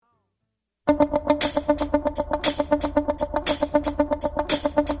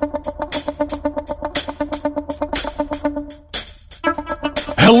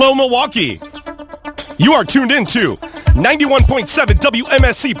Hello, Milwaukee. You are tuned in to 91.7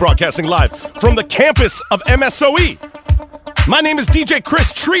 WMSE, broadcasting live from the campus of MSOE. My name is DJ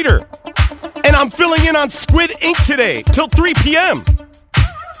Chris Treater, and I'm filling in on SQUID Inc. today till 3 p.m.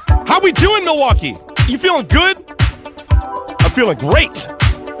 How we doing, Milwaukee? You feeling good? I'm feeling great.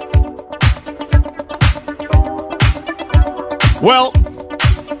 Well,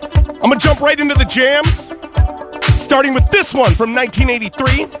 I'm gonna jump right into the jams, starting with this one from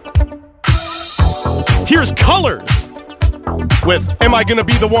 1983. Here's Colors with Am I Gonna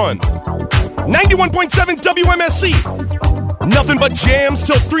Be the One? 91.7 WMSE. Nothing but jams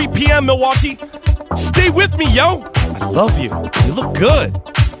till 3 p.m. Milwaukee. Stay with me, yo. I love you. You look good.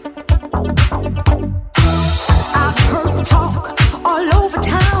 I've heard talk all over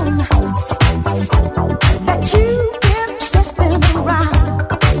town that you've been stepping around,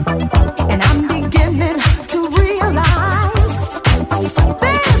 and I'm beginning to realize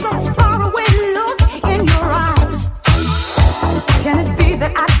there's a faraway look in your eyes. Can it be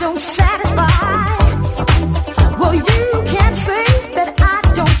that I don't satisfy? Well, you can't say that I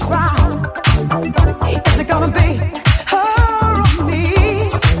don't try. Is it gonna be her or me?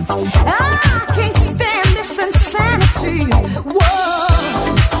 I can't stand this insanity. Whoa,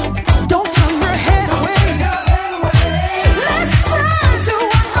 don't turn your head away. Listen to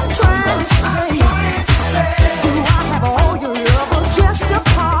what I'm trying to say. Do I have all your love or just a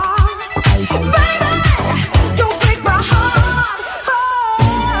part? Baby, don't break my heart.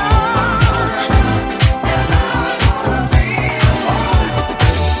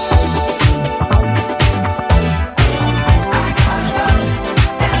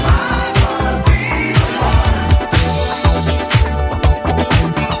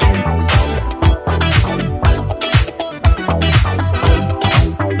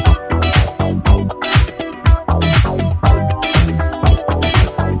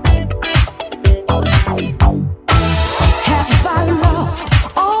 Have I lost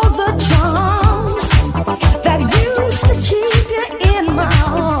all the charms that used to keep you in my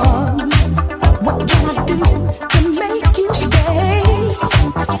arms? What can I do to make you stay?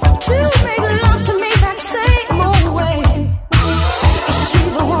 To make love to me that same old way? Is she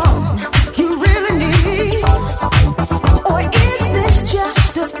the one you really need? Or is this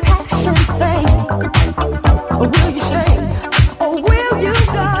just a passing thing? Or will you stay? Or will you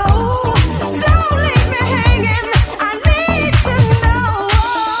go? Don't leave me hanging. I need to know.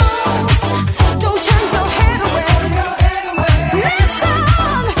 Don't turn your head away. Listen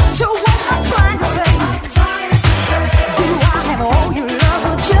to what I'm trying to say. Do I have all your love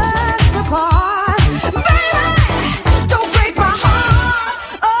or just a part? Baby, don't break my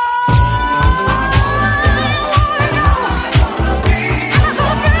heart. Oh, I wanna know. Am I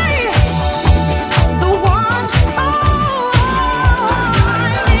gonna be the one? Oh,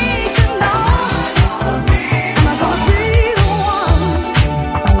 I need to know. Am I gonna be the one?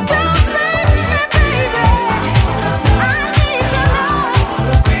 Don't leave me, baby. I need to know.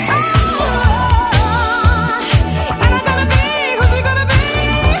 Am I gonna be? Who's it gonna be?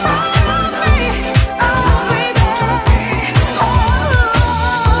 Oh, me. Oh, baby.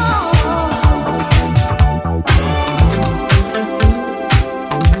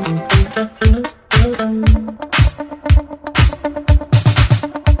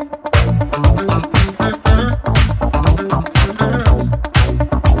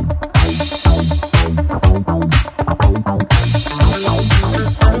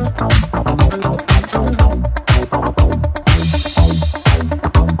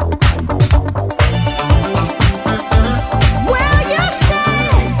 Will you stay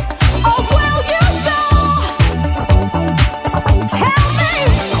or will you go? Tell me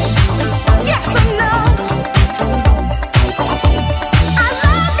yes or no. I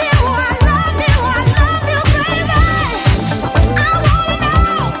love you, I love you, I love you, baby. I wanna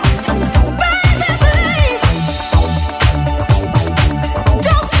know, baby, please.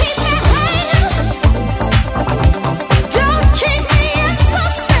 Don't keep me hanging. Don't keep me in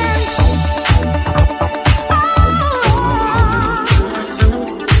suspense.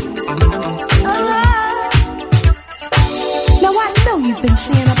 Now I know you've been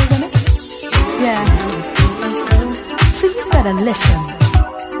seeing other women. Yeah. So you better listen.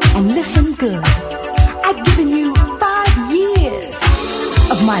 And listen good. I've given you 5 years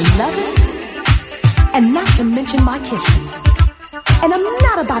of my loving, and not to mention my kissing. And I'm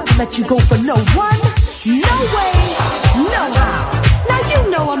not about to let you go for no one, no way, no how. Now you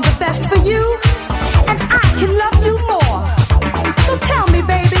know I'm the best for you, and I can love you more. So tell me,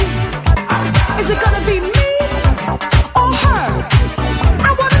 baby,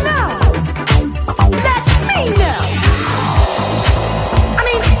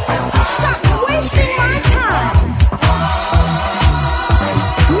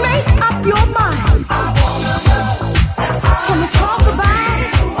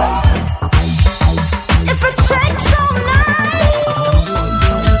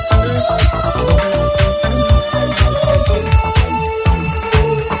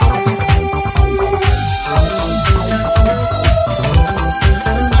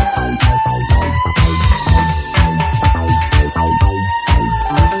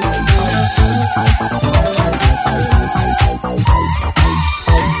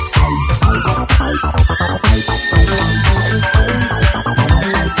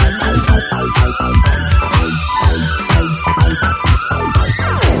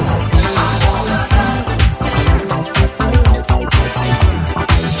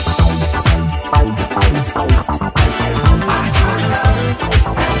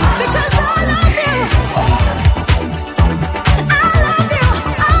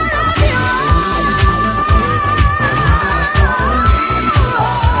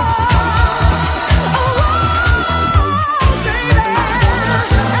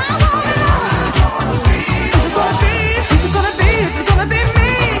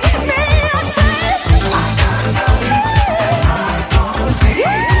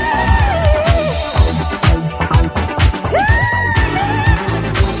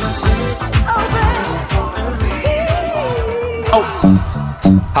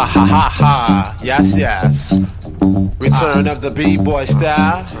 Ha ha ha ha, yes yes. Return of the B-boy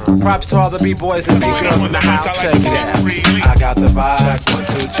style. Props to all the B-boys and B-girls in the house. Check it out. I got the vibe. 1,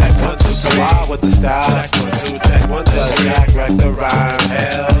 2, check 1, 2, 3. Wild with the style. Check 1, 2, check 1, 2. Jack wreck the rhyme.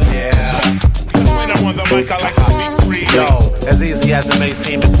 Hell yeah. When I'm on the mic, I like to speak free. Yo, as easy as it may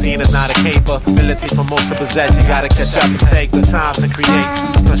seem, the scene is not a capability for most to possess. You gotta catch up and take the time to create.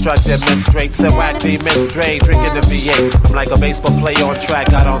 Construct their men straight, so whack the men straight. Drinking the V8. I'm like a baseball player on track,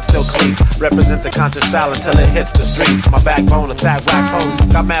 got on still cleats. Represent the conscious style until it hits the streets. My backbone, attack whack home.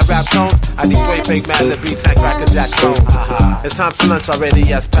 Got mad rap tones, I destroy fake Madlib beats and crack a jack clone. It's time for lunch already,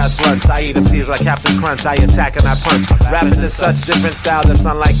 yes, past lunch. I eat MCs like Captain Crunch, I attack and I punch. Rapping is such different style that's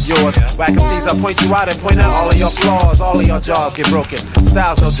unlike yours. Whack MCs, I point you out and point out all of your flaws. All of your jaws get broken,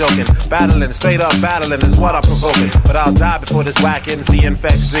 style's no joking. Battling, straight up battling is what I'm provoking. But I'll die before this whack MC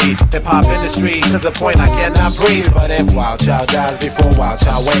infects the hip-hop industry to the point I cannot breathe. But if Wild Child dies before Wild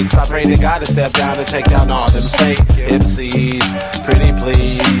Child wakes, I pray to God to step down and take down all them fake MCs. Pretty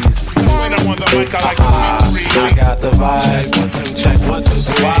please. When I'm on the mic, I like to speak free. I got the vibe. 1, 2, check 1, 2,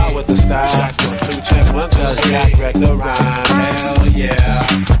 3. Wild with the style. Check 1, 2, check 1, 2. Jack wreck the rhyme. Hell yeah.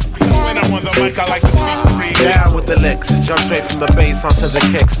 When I'm on the mic, I like to speak free. Down with the licks, jump straight from the bass onto the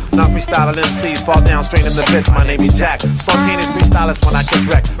kicks. Not freestyling MCs, fall down straight in the bits. My name is Jack, spontaneous freestylist when I catch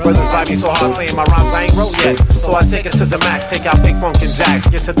wreck. Brothers vibe me so hard saying my rhymes I ain't wrote yet. So I take it to the max, take out fake funk and jacks.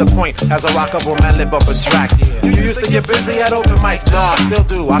 Get to the point as I rock up on Madlib up and tracks. You used to get busy at open mics, nah, I still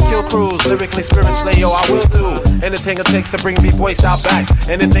do. I kill crews, lyrically, spiritually, yo, I will do anything it takes to bring B-boy style back.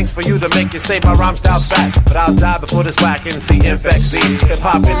 Anything's for you to make you say my rhyme style's fat. But I'll die before this whack MC infects the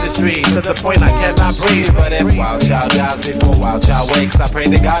hip-hop industry to the point I cannot breathe. But if Wild Child dies before Wild Child wakes, I pray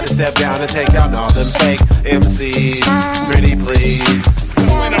to God to step down and take down all them fake MCs. Pretty please.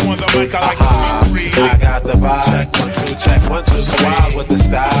 When I'm on the mic, I like to speak free. I got the vibe. Check 1, 2, check 1, 2, 3. Wild with the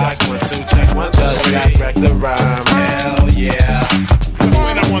style. Check 1, 2, check 1, 2. Jack wreck the rhyme. Hell yeah.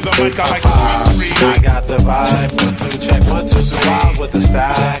 When I'm on the mic, I like to speak free. I got the vibe. 1, 2, check 1, 2, 3. Wild with the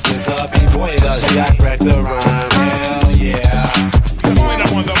style. Jack is a B-boy, does Jack wreck the rhyme. Hell yeah. When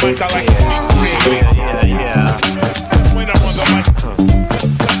I'm on the mic, I like to speak free. Yeah. When I'm on the mic.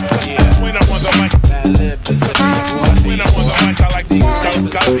 When I'm on the mic. When I'm on the mic, I like to speak free.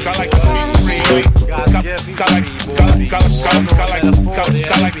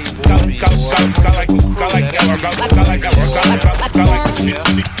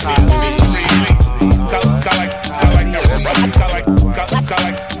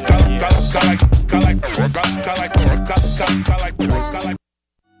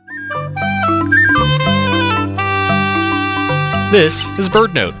 This is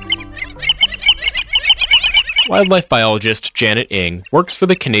Bird Note. Wildlife biologist Janet Ng works for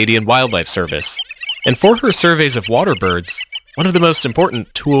the Canadian Wildlife Service, and for her surveys of water birds, one of the most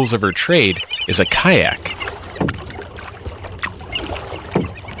important tools of her trade is a kayak.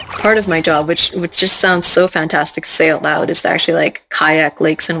 Part of my job, which just sounds so fantastic to say out loud, is to actually like kayak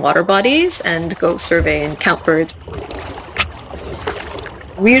lakes and water bodies and go survey and count birds.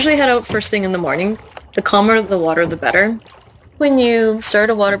 We usually head out first thing in the morning. The calmer the water, the better. When you start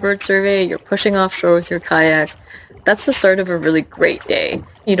a water bird survey, you're pushing offshore with your kayak. That's the start of a really great day.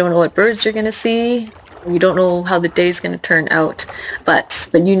 You don't know what birds you're going to see. You don't know how the day's going to turn out. But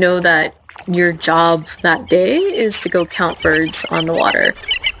you know that your job that day is to go count birds on the water.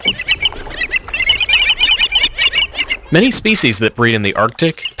 Many species that breed in the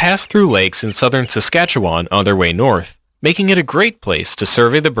Arctic pass through lakes in southern Saskatchewan on their way north, making it a great place to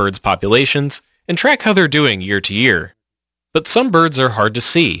survey the birds' populations and track how they're doing year to year. But some birds are hard to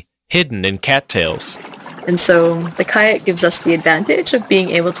see, hidden in cattails. And so the kayak gives us the advantage of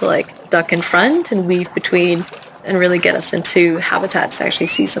being able to like duck in front and weave between and really get us into habitats to actually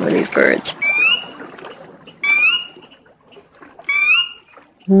see some of these birds.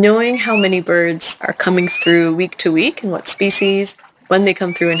 Knowing how many birds are coming through week to week and what species, when they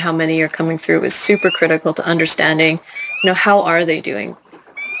come through and how many are coming through is super critical to understanding, how are they doing?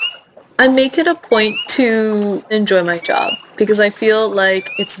 I make it a point to enjoy my job because I feel like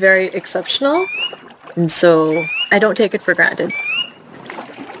it's very exceptional, and so I don't take it for granted.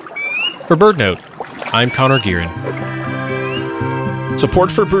 For Bird Note, I'm Connor Gearin.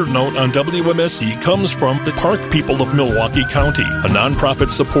 Support for Bird Note on WMSE comes from the Park People of Milwaukee County, a nonprofit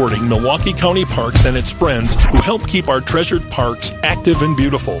supporting Milwaukee County Parks and its friends who help keep our treasured parks active and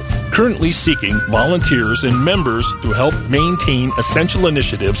beautiful. Currently seeking volunteers and members to help maintain essential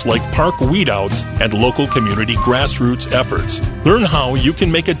initiatives like park weedouts and local community grassroots efforts. Learn how you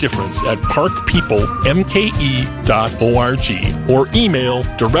can make a difference at parkpeoplemke.org or email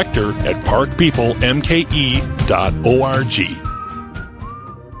director@parkpeoplemke.org.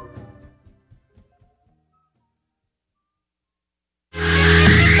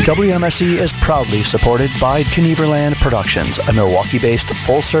 WMSE is proudly supported by Knieverland Productions, a Milwaukee-based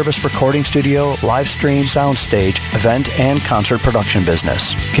full-service recording studio, live stream, soundstage, event, and concert production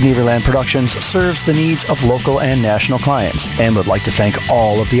business. Knieverland Productions serves the needs of local and national clients and would like to thank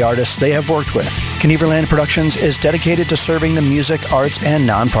all of the artists they have worked with. Knieverland Productions is dedicated to serving the music, arts, and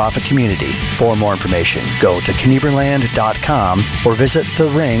nonprofit community. For more information, go to knieverland.com or visit The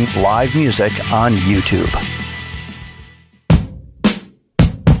Ring Live Music on YouTube.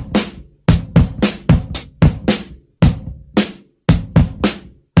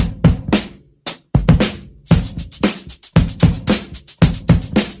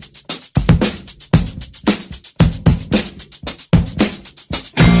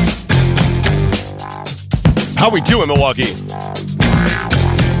 How we doing, Milwaukee?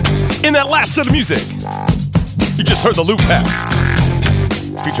 In that last set of music, you just heard the Lootpack,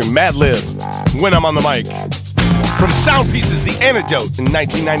 featuring Madlib, When I'm on the Mic, from Sound Pieces, The Antidote in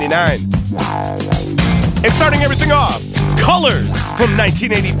 1999. And starting everything off, Colors from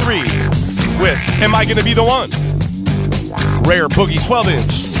 1983 with Am I Gonna Be the One? Rare Boogie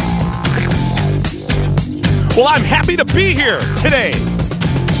 12-inch. Well, I'm happy to be here today,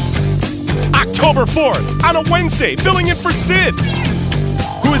 October 4th, on a Wednesday, filling in for Sid,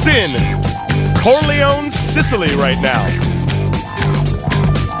 who is in Corleone, Sicily right now.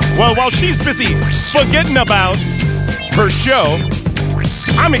 Well, while she's busy forgetting about her show,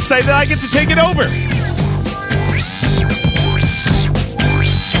 I'm excited that I get to take it over.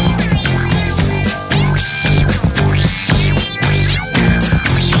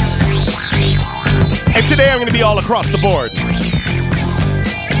 And today I'm going to be all across the board.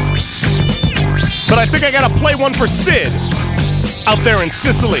 But I think I gotta play one for Sid out there in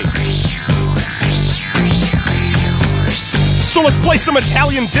Sicily. So let's play some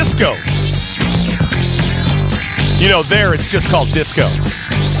Italian disco. You know, there it's just called disco.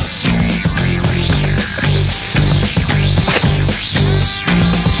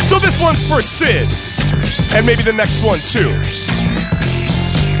 So this one's for Sid, and maybe the next one too.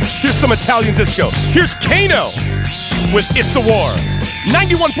 Here's some Italian disco. Here's Kano with It's a War.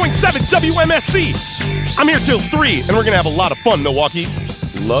 91.7 WMSE. I'm here till 3, and we're going to have a lot of fun, Milwaukee.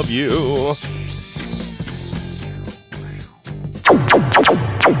 Love you.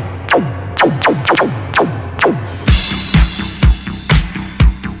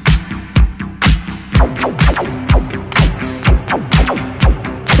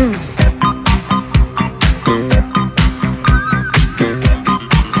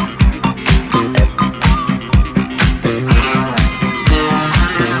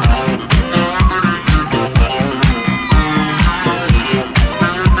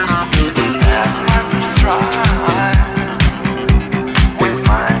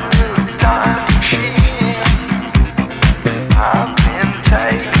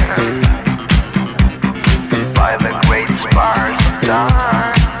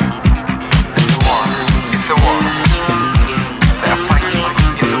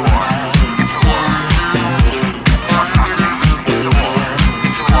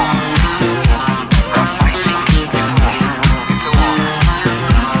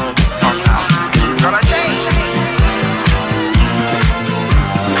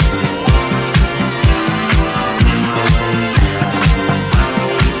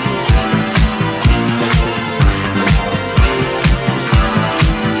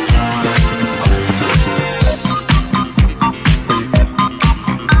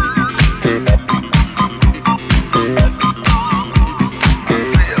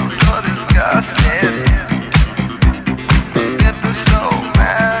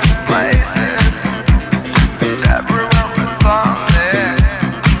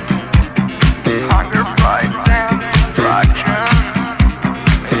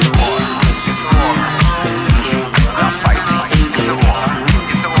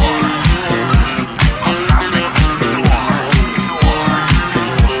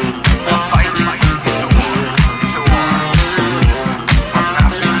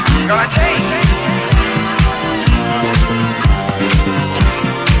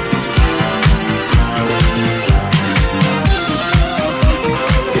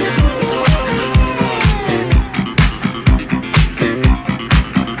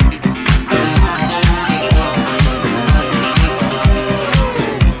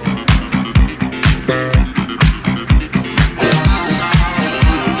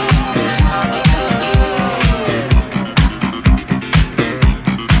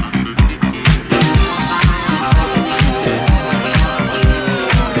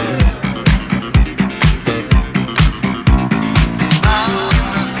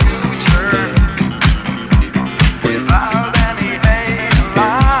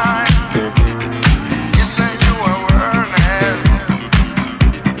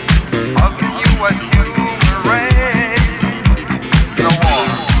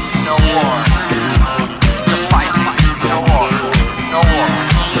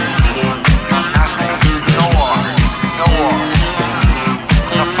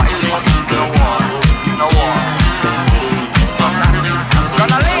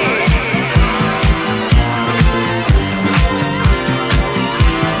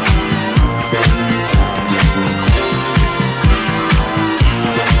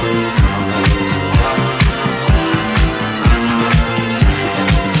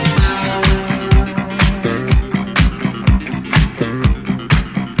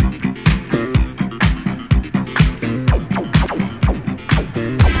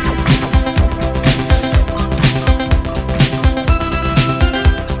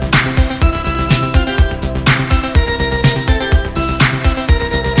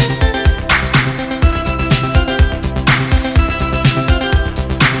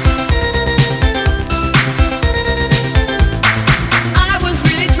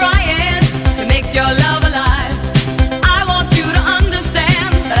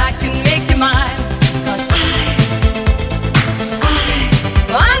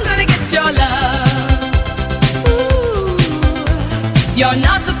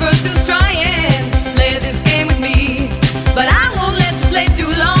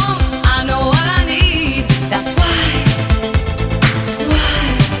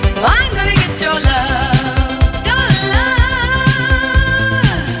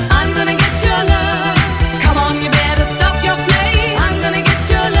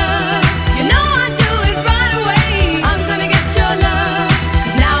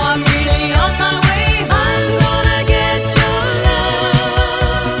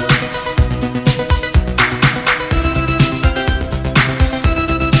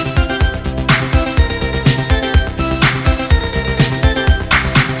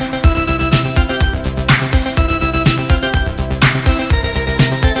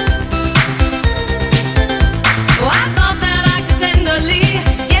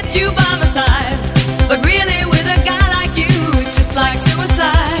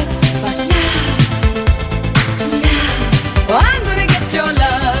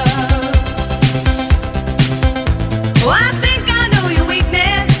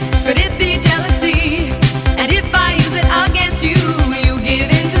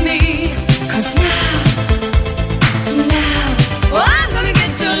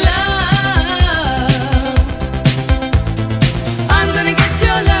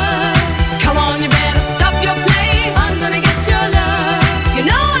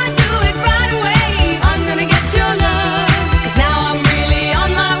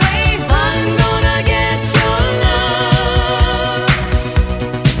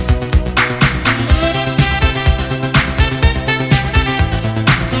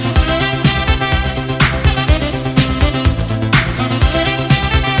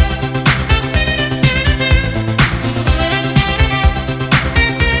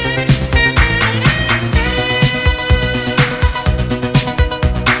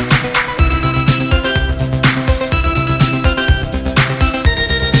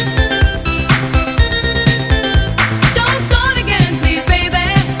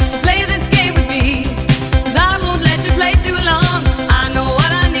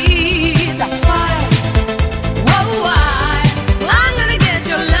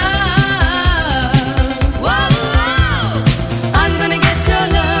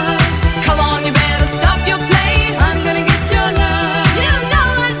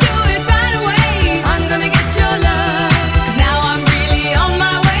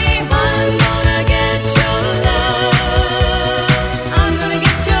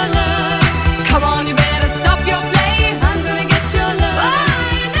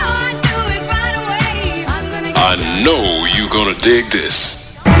 know you're gonna dig this.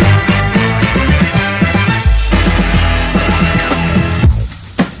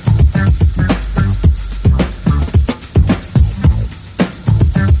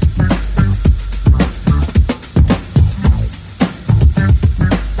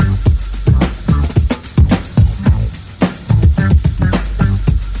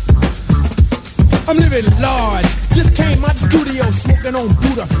 I'm living large, just came out the studio smoking on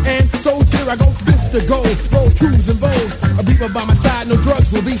Buddha. And so here I go, fist to gold, roll trues and bowls. A beaver by my side, no drugs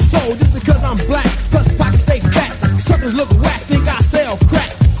will be sold. Just because I'm black, plus pockets stay fat. Suckers look whack, think I sell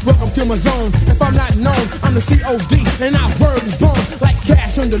crack. Welcome to my zone, if I'm not known, I'm the C.O.D. and our word is born. Like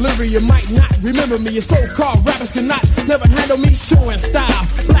cash on delivery, you might not remember me. Your so-called rappers cannot never handle me showing style.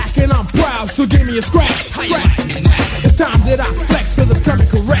 Black and I'm proud, so give me a scratch. It's time that I flex, cause I'm coming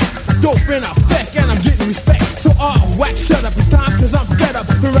correct. Dope in effect, and I'm getting respect. So all whack, shut up, it's time, cause I'm fed up.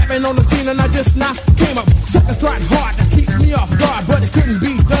 Been rapping on the scene and I just now came up. Suckers tried hard to keep me off guard, but it couldn't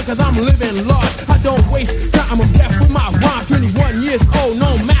be done cause I'm living large. I don't waste time, I'm deaf with my rhyme. 21 years old,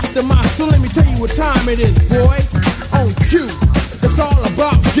 no mastermind. So let me tell you what time it is, boy. On cue, it's all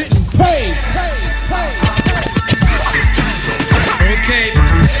about getting paid. Okay.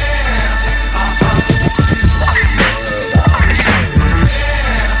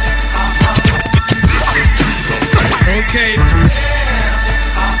 Okay.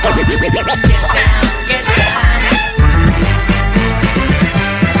 Get down.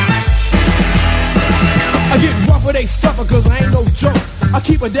 I get rougher, they suffer, cause I ain't no joke. I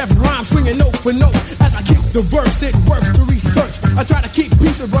keep a deaf rhyme swinging note for note. As I keep the verse, it works to research. I try to keep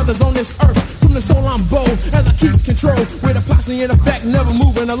peace with brothers on this earth. From the soul I'm bold, as I keep control. With a posse in effect, never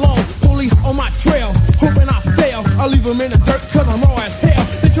moving alone. Police on my trail, hoping I fail. I leave them in the dirt, cause I'm raw as hell.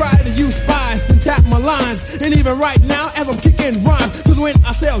 They try to use spies and tap my lines. And even right now, as I'm kicking rhymes. Cause when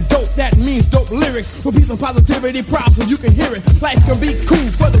I sell dope, that means dope lyrics. With peace and positivity, proud so you can hear it. Life can be cool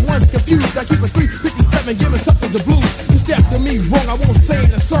for the ones confused. I keep a 357, giving suckers the blues. You step to me wrong, I won't say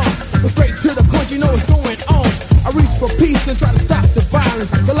the song. But straight to the point, you know what's going on. I reach for peace and try to stop the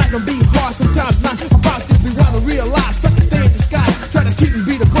violence. But life can be hard sometimes, not about this. Be rather realize, suckers stay in disguise. Try to keep and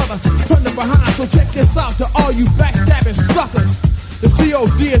be the brother, from the behind. So check this out to all you backstabbing suckers. The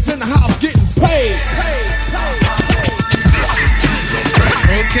C.O.D. is in the house getting paid.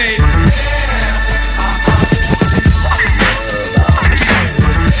 Okay.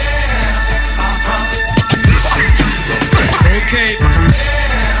 Okay.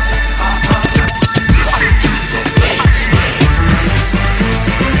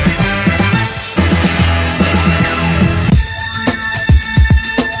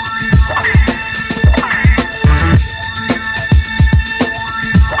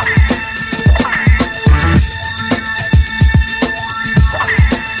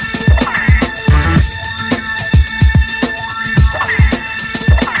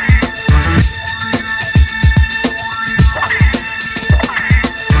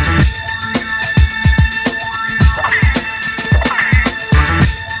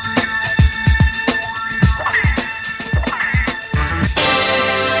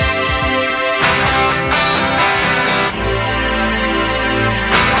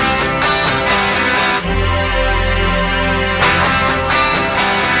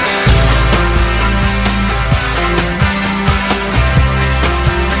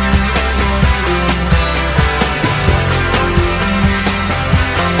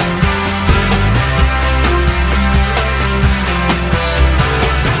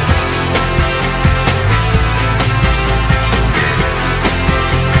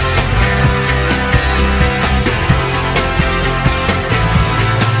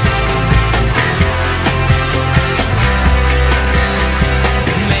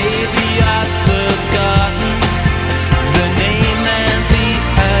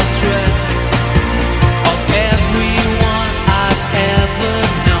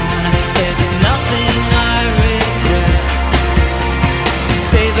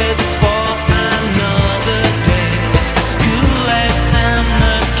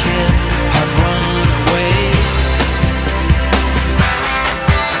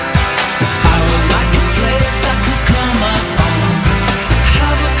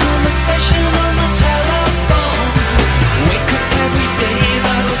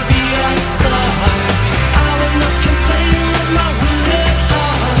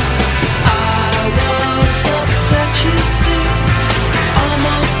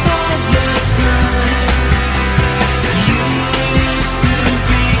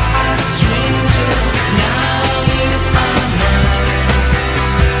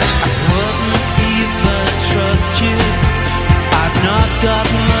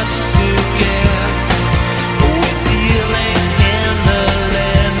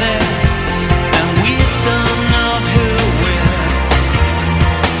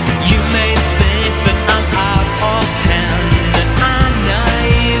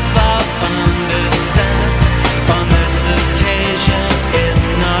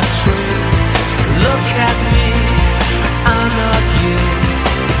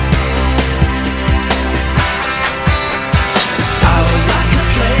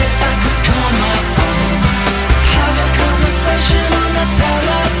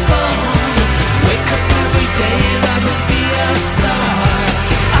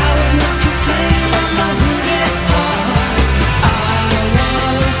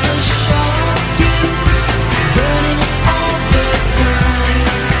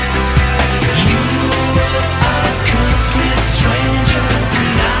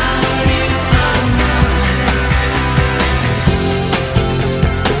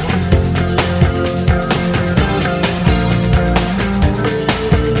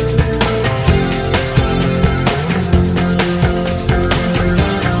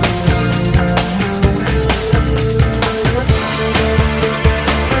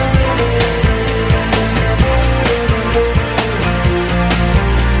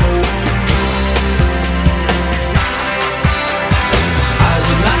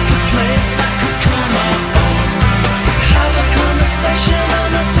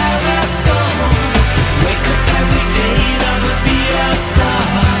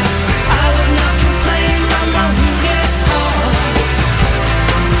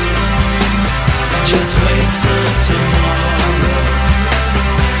 till tomorrow.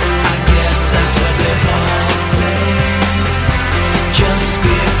 I guess that's what they all say. Just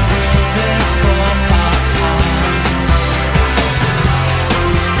before they fall apart.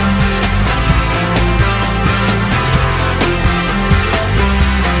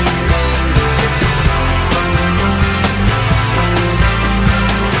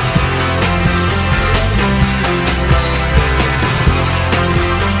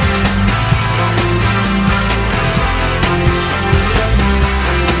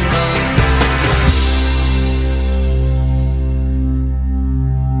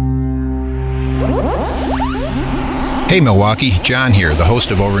 Hey Milwaukee, John here, the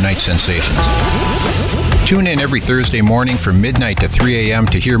host of Overnight Sensations. Tune in every Thursday morning from midnight to 3 a.m.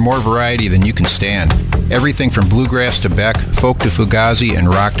 to hear more variety than you can stand. Everything from bluegrass to Beck, folk to Fugazi, and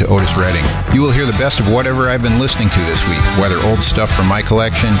rock to Otis Redding. You will hear the best of whatever I've been listening to this week, whether old stuff from my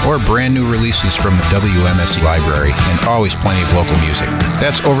collection or brand new releases from the WMSE library, and always plenty of local music.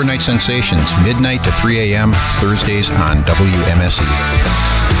 That's Overnight Sensations, midnight to 3 a.m., Thursdays on WMSE.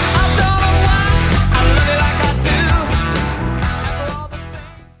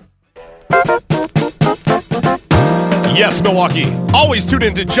 Yes, Milwaukee. Always tune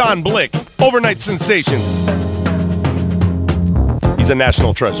in to John Blick, Overnight Sensations. He's a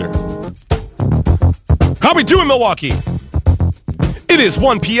national treasure. How we doing, Milwaukee? It is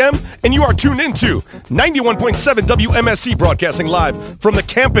 1 p.m., and you are tuned into 91.7 WMSE broadcasting live from the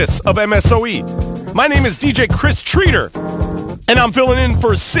campus of MSOE. My name is DJ Chris Treater, and I'm filling in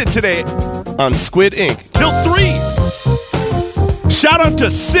for Sid today on SQUID Inc. till 3. Shout out to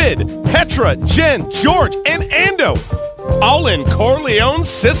Sid, Petra, Jen, George, and Ando, all in Corleone,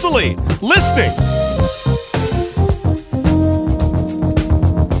 Sicily, listening.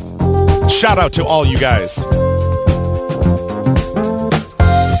 Shout out to all you guys.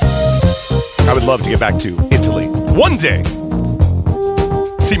 I would love to get back to Italy one day.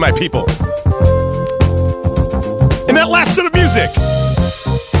 See my people. In that last set of music,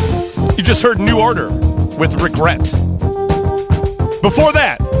 you just heard New Order with Regret. Before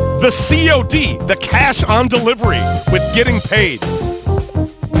that, the C.O.D, the cash on delivery with Getting Paid.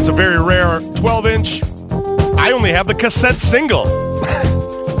 It's a very rare 12-inch. I only have the cassette single.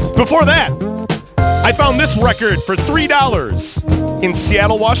 Before that, I found this record for $3 in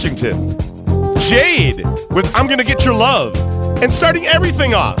Seattle, Washington. Jade with I'm Gonna Get Your Love. And starting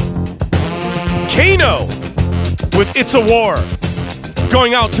everything off, Kano with It's a War.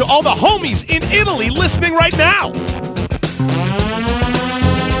 Going out to all the homies in Italy listening right now.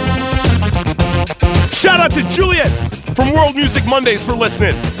 Shout out to Juliet from World Music Mondays for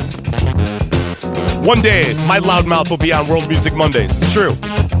listening. One day, my loudmouth will be on World Music Mondays. It's true.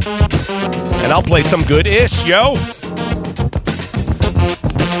 And I'll play some good-ish, yo.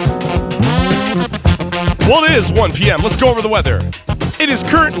 Well, it is 1 p.m. Let's go over the weather. It is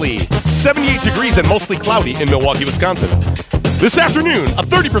currently 78 degrees and mostly cloudy in Milwaukee, Wisconsin. This afternoon, a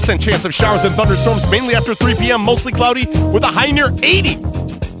 30% chance of showers and thunderstorms, mainly after 3 p.m., mostly cloudy, with a high near 80.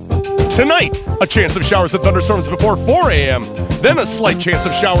 Tonight, a chance of showers and thunderstorms before 4 a.m., then a slight chance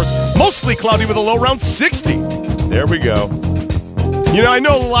of showers, mostly cloudy with a low around 60. There we go. You know, I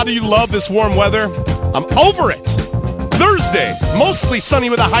know a lot of you love this warm weather. I'm over it. Thursday, mostly sunny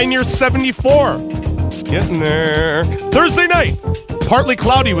with a high near 74. It's getting there. Thursday night, partly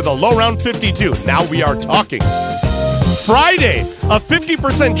cloudy with a low around 52. Now we are talking. Friday, a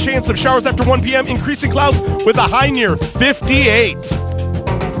 50% chance of showers after 1 p.m., increasing clouds with a high near 58.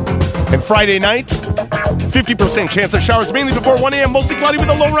 And Friday night, 50% chance of showers mainly before 1 a.m., mostly cloudy with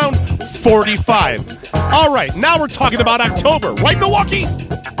a low around 45. All right, now we're talking about October. Right, Milwaukee?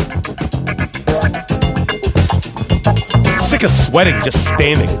 Sick of sweating, just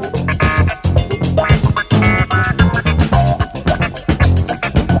standing.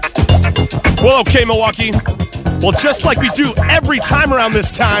 Well, okay, Milwaukee. Well, just like we do every time around this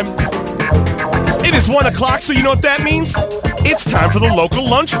time, it is 1 o'clock, so you know what that means? It's time for the local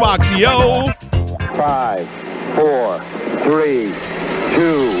lunchbox, yo. 5, 4, 3,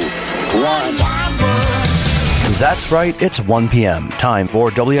 2, 1. That's right, it's 1 p.m. Time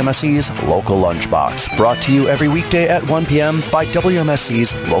for WMSE's Local Lunchbox, brought to you every weekday at 1 p.m. by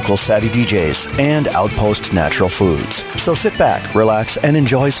WMSE's local savvy DJs and Outpost Natural Foods. So sit back, relax, and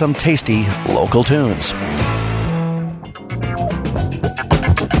enjoy some tasty local tunes.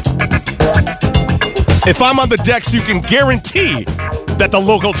 If I'm on the decks, you can guarantee that the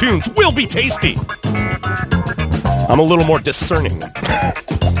local tunes will be tasty. I'm a little more discerning.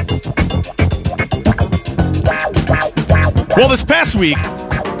 Well, this past week,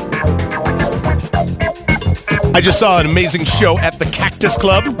 I just saw an amazing show at the Cactus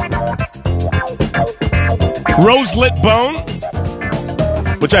Club. Rose Lit Bone,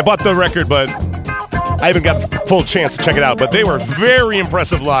 which I bought the record, but I haven't got the full chance to check it out. But they were very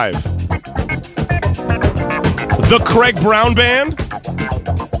impressive live. The Craig Brown Band.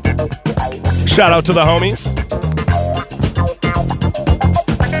 Shout out to the homies.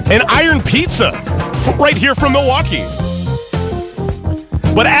 And Iron Pizza, right here from Milwaukee.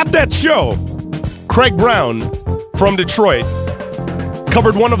 But at that show, Craig Brown from Detroit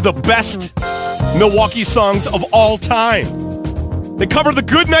covered one of the best Milwaukee songs of all time. They covered the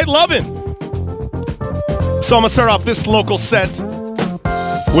Goodnight Lovin'. So I'm going to start off this local set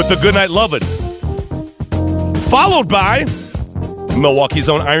with the Goodnight Lovin', followed by Milwaukee's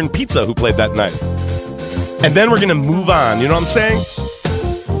own Iron Pizza, who played that night. And then we're going to move on, you know what I'm saying?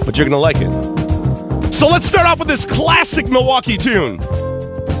 But you're going to like it. So let's start off with this classic Milwaukee tune.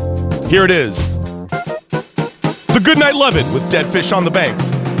 Here it is. The Goodnight Lovin' with Dead Fish on the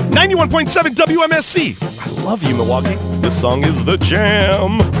Banks. 91.7 WMSE. I love you, Milwaukee. This song is the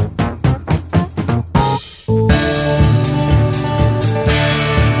jam.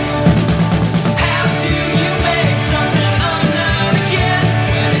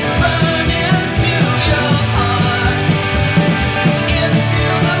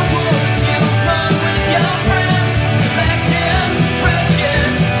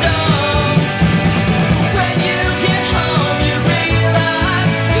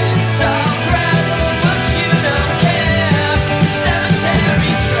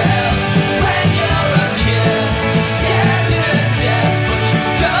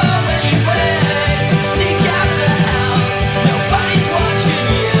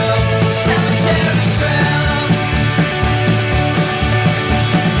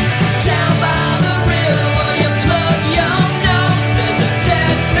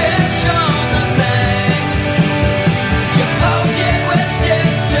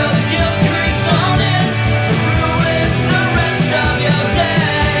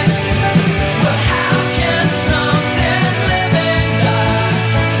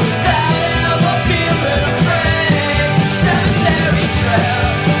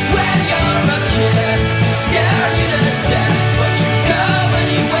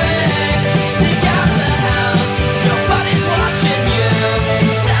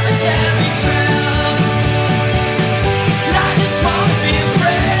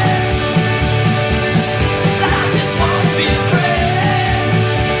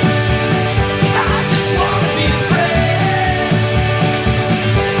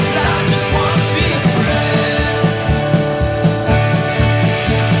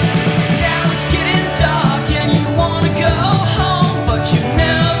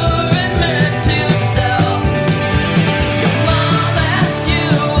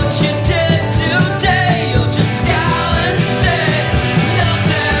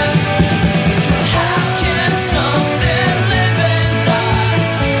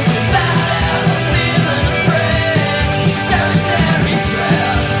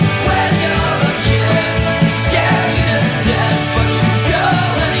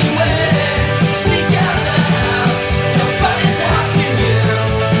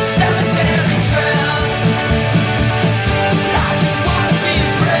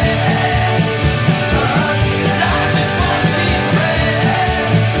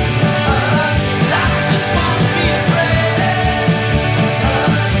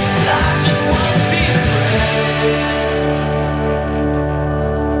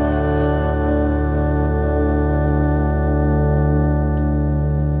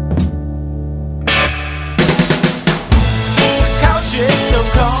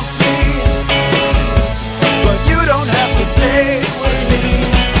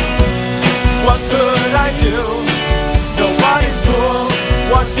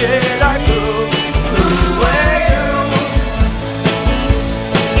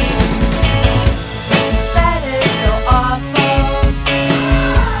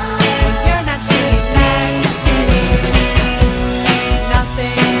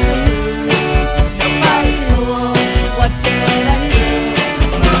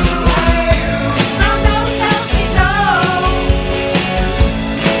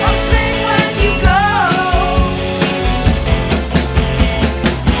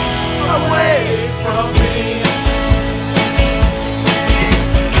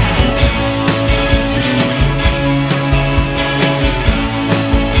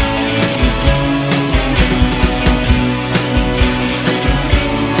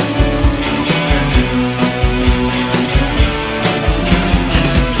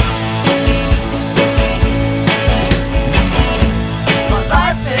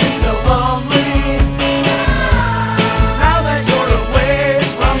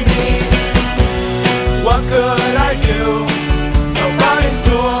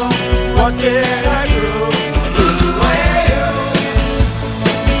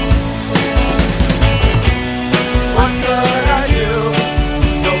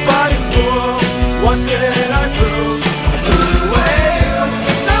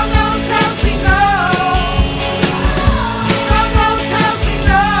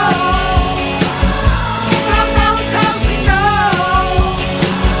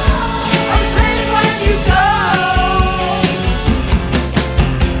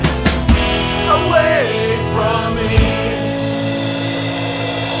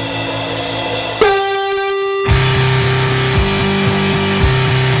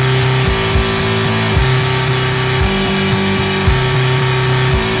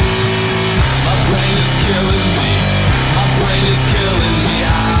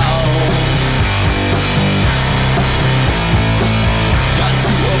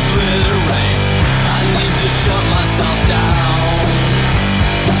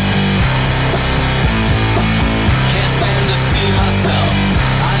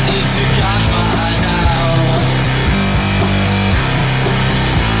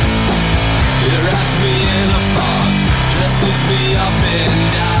 tosses me up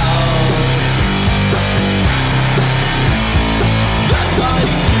and down. That's my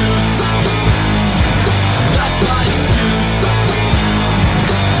excuse. That's my excuse.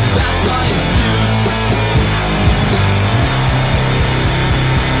 That's my excuse.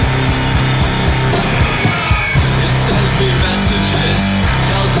 It sends me messages,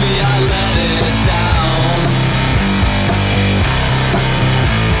 tells me I let it down.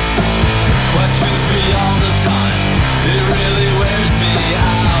 Questions me all the time, it really wears me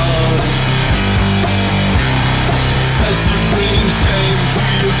out. Says you're bringing shame to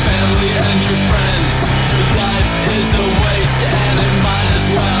your family and your friends. Your life is a waste and it might as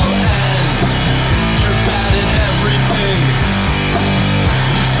well end. You're bad at everything,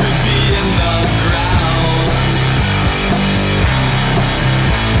 you should be in the ground.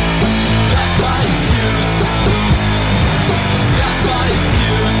 That's my excuse. That's my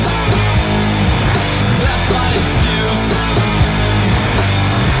excuse. That's my excuse.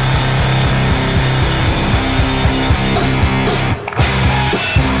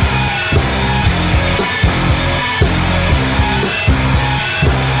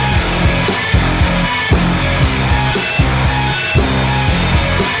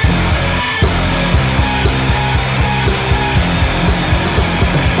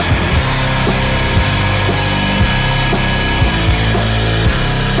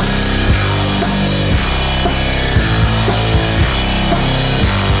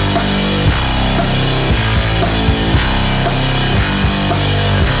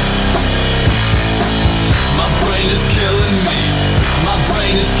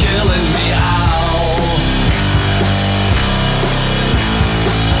 Is killing me, ow.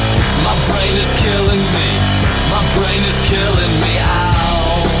 My brain is killing me. My brain is killing me, ow.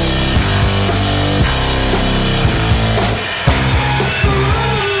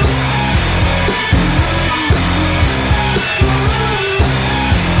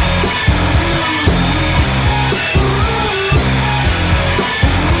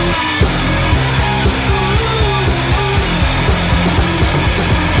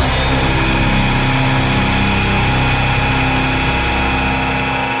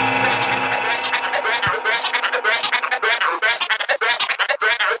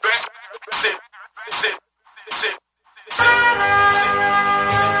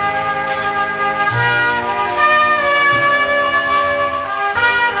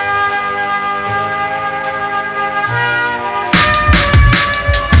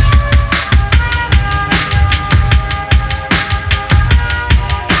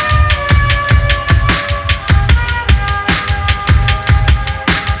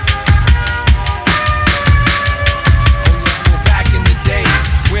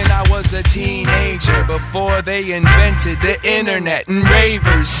 They invented the internet and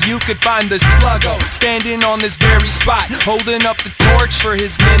ravers. You could find the sluggo standing on this very spot, holding up the torch for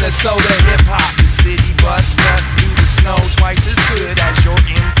his Minnesota hip-hop. The city bus runs through the snow twice as good as your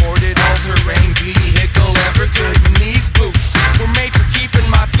imported all-terrain vehicle ever could. And these boots were made for keeping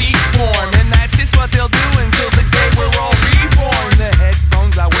my feet warm, and that's just what they'll do until the day we're all reborn. The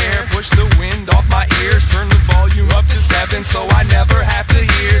headphones I wear push the wind off my ears, turn the volume up to 7 so I never have to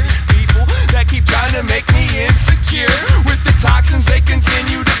hear these people that keep trying to make me insecure with the toxins they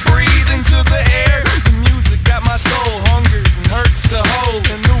continue to breathe into the air. The music that my soul hungers and hurts to hold,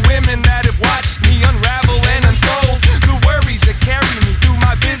 and the women that have watched me unravel and unfold. The worries that carry me through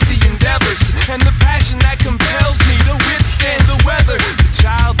my busy endeavors, and the passion that compels me to withstand the weather. The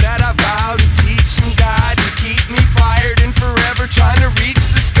child that I vow to teach and guide and keep me fired and forever trying to reach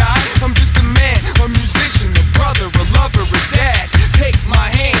the sky. I'm just a man, a musician, a brother, a lover, a dad. Take my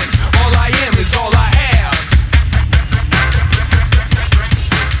hand, all I am is all I have.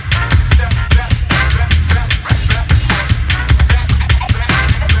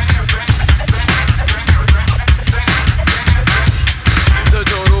 The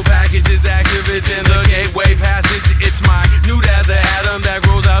total package is active, it's in the gateway passage. It's minute as an atom that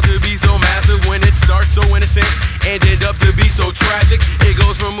grows out to be so massive. When it starts so innocent, ended up to be so tragic. It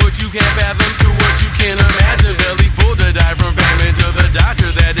goes from what you can't fathom to what you can imagine. Belly full to die from famine, to the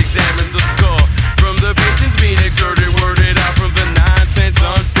doctor that examines the skull. From the patients being exerted, worded out from the nonsense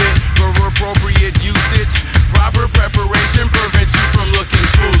unfit for appropriate usage. Proper preparation prevents you from looking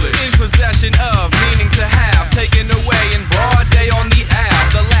foolish. In possession of, meaning to have, taken away in broad day on the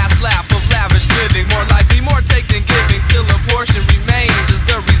app. The last lap of lavish living, more likely more take than giving, till a portion remains as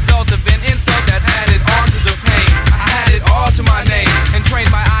the result of an insult that's added on to the pain. I had it all to my name and trained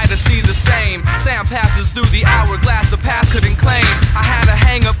my eye to see the same. Sound passes through the hourglass the past couldn't claim. I had a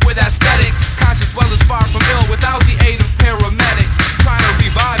hang up with aesthetics, conscious well as far from ill without the aid of paramedics. Trying to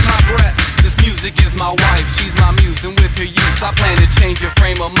revive my breath. This music is my wife, she's my muse, and with her I plan to change your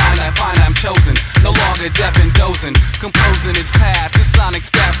frame of mind. I find I'm chosen, no longer deaf and dozing, composing its path. The sonic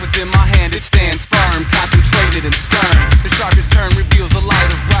staff within my hand, it stands firm, concentrated and stern. The sharpest turn reveals a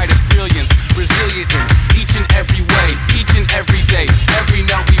light of brightest brilliance, resilient in each and every way, each and every day. Every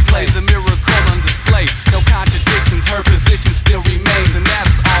note we play is a miracle on display. No contradictions, her position still remains, and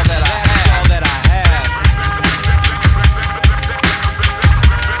that's all that I have. All that I have.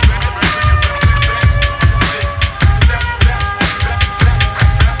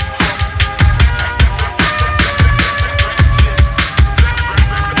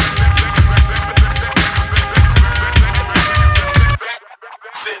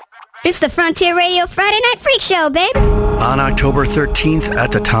 It's the Frontier Radio Friday Night Freak Show, baby. On October 13th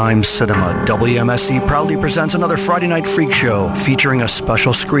at the Times Cinema, WMSE proudly presents another Friday Night Freak Show featuring a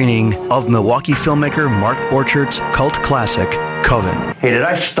special screening of Milwaukee filmmaker Mark Borchardt's cult classic, Coven. Hey, did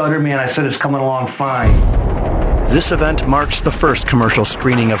I stutter, man? I said it's coming along fine. This event marks the first commercial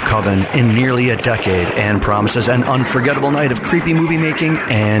screening of Coven in nearly a decade and promises an unforgettable night of creepy movie making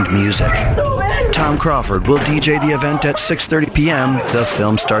and music. Tom Crawford will DJ the event at 6:30 p.m. The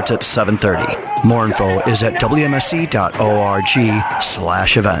film starts at 7:30. More info is at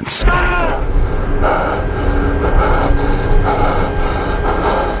wmse.org/events.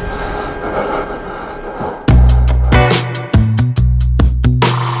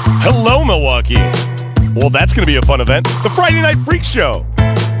 Hello, Milwaukee. Well, that's going to be a fun event. The Friday Night Freak Show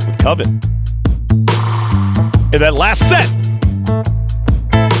with Coven. In that last set,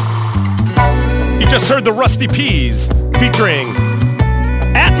 you just heard the Rusty Peas featuring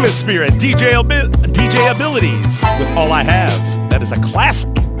Atmosphere and DJ Abilities with All I Have. That is a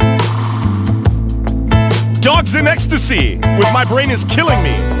classic. Dogs in Ecstasy with My Brain Is Killing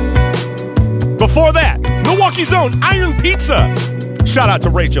Me. Before that, Milwaukee's own Iron Pizza. Shout out to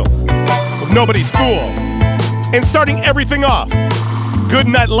Rachel with Nobody's Fool. And starting everything off,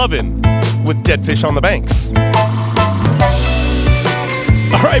 Goodnight Lovin' with Dead Fish on the Banks.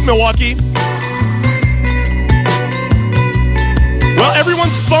 All right, Milwaukee. Well,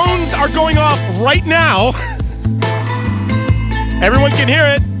 everyone's phones are going off right now. Everyone can hear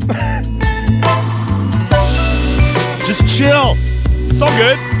it. Just chill. It's all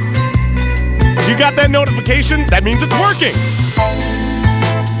good. If you got that notification, that means it's working.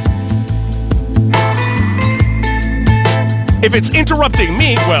 If it's interrupting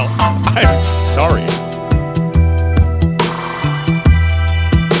me, well, I'm sorry.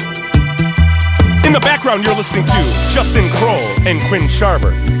 In the background, you're listening to Justin Kroll and Quinn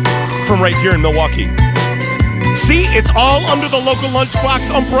Sharber from right here in Milwaukee. See, it's all under the local lunchbox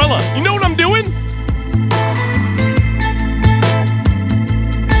umbrella. You know what I'm doing?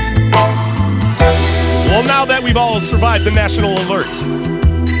 Well, now that we've all survived the national alert,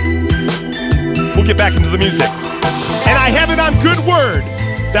 we'll get back into the music. And I have it on good word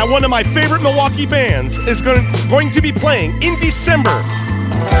that one of my favorite Milwaukee bands is going to be playing in December.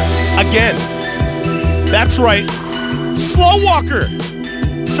 Again. That's right. Slow Walker.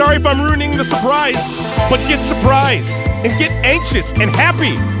 Sorry if I'm ruining the surprise, but get surprised and get anxious and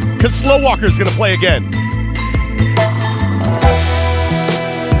happy because Slow Walker is going to play again.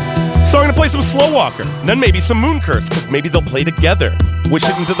 So I'm going to play some Slow Walker, and then maybe some Moon Curse because maybe they'll play together. Wish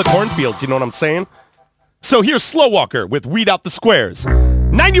it into the cornfields, you know what I'm saying? So here's Slow Walker with Weed Out the Squares.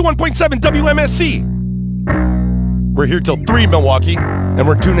 91.7 WMSE. We're here till 3, Milwaukee, and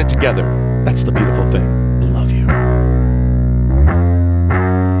we're doing it together. That's the beautiful thing. I love you.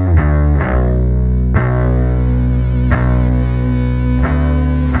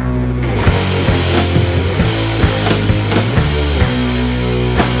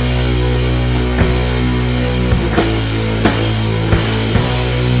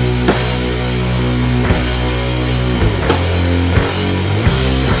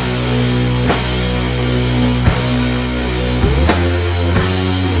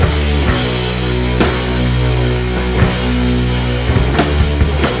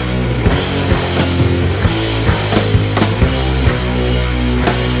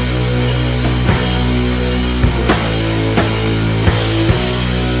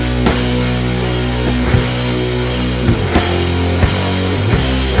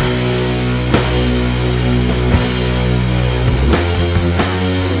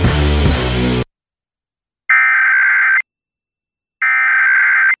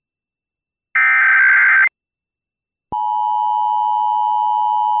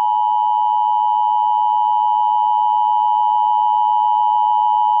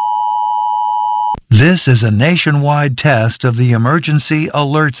 This is a nationwide test of the Emergency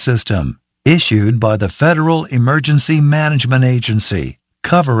Alert System, issued by the Federal Emergency Management Agency,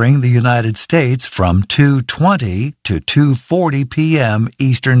 covering the United States from 2:20 to 2:40 p.m.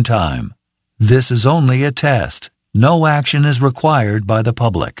 Eastern Time. This is only a test. No action is required by the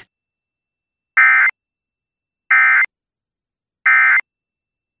public.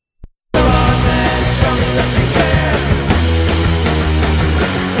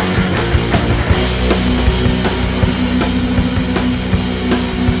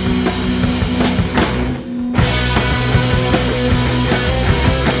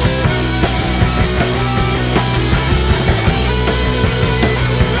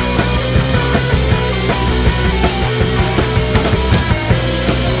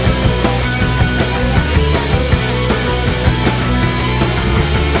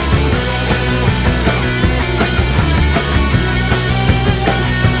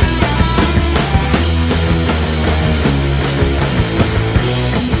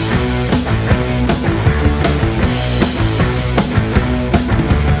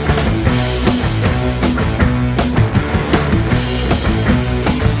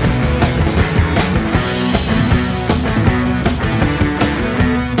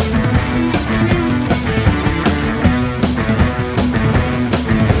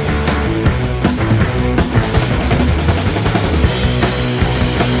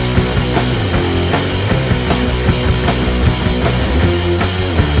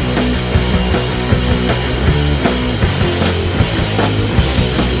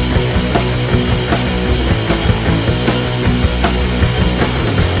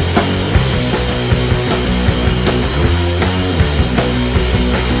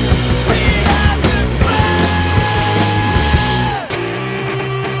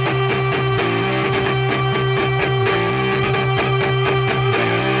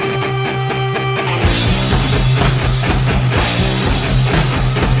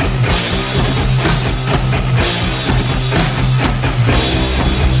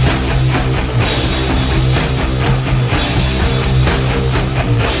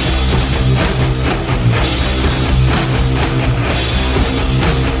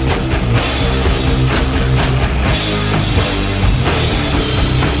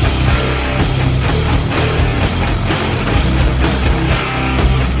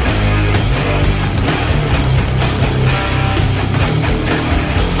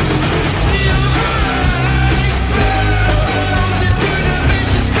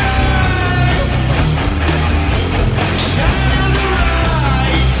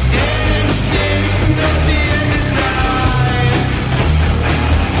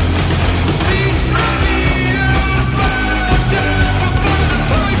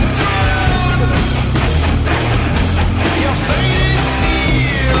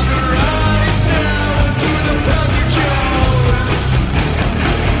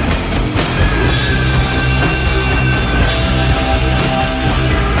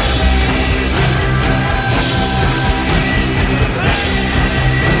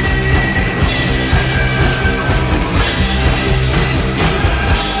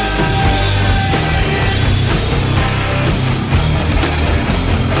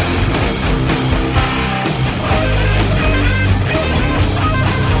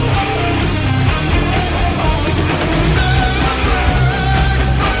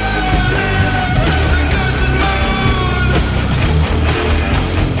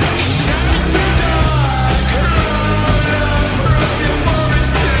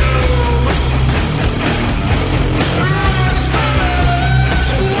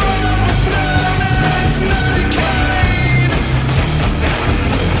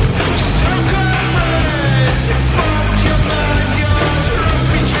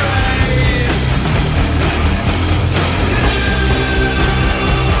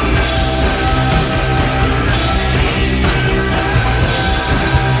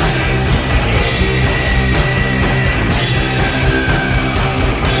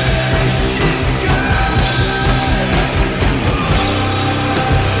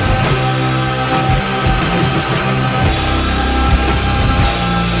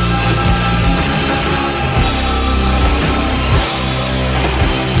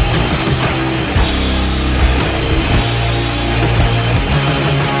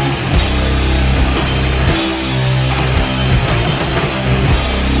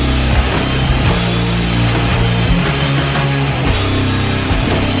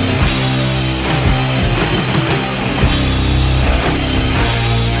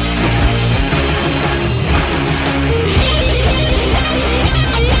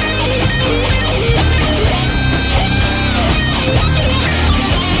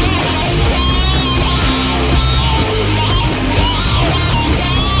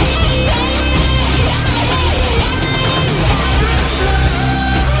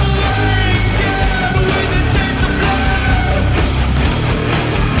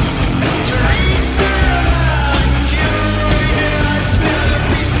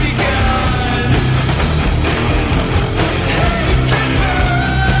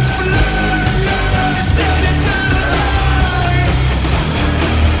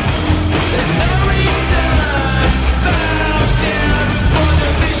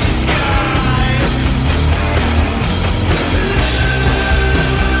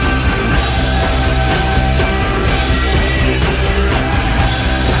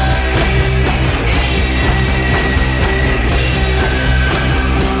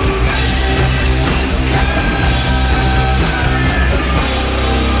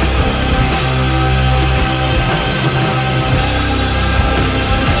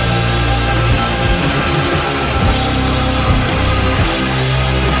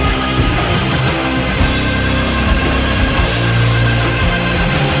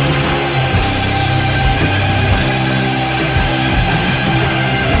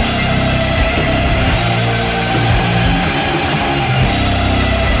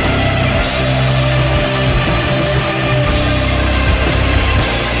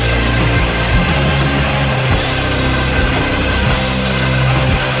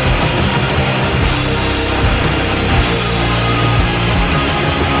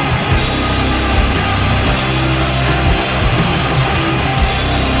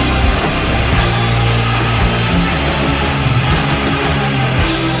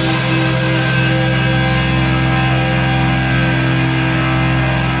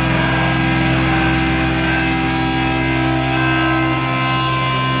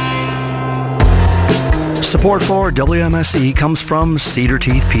 Support for WMSE comes from Cedar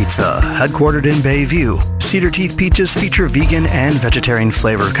Teeth Pizza, headquartered in Bayview. Cedar Teeth pizzas feature vegan and vegetarian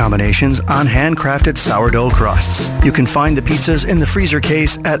flavor combinations on handcrafted sourdough crusts. You can find the pizzas in the freezer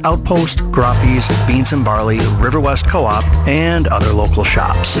case at Outpost, Groppies, Beans and Barley, River West Co-op, and other local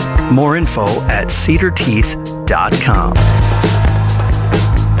shops. More info at cedarteeth.com.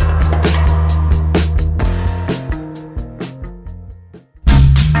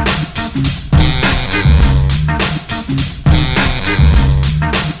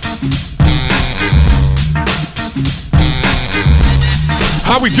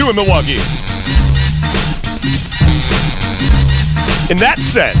 How we doing, Milwaukee? In that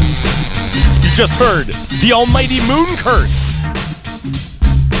set, you just heard the almighty Moon Curse.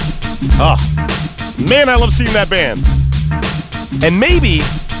 Oh, man, I love seeing that band. And maybe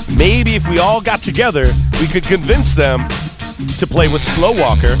if we all got together, we could convince them to play with Slow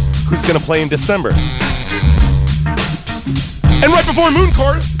Walker, who's going to play in December. And right before Moon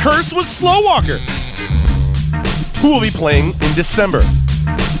Curse was Slow Walker, who will be playing in December.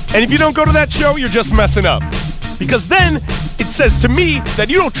 And if you don't go to that show, you're just messing up. Because then it says to me that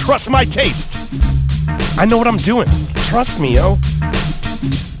you don't trust my taste. I know what I'm doing. Trust me, yo.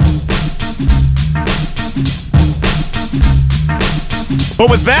 But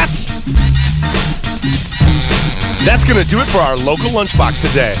with that, that's going to do it for our local lunchbox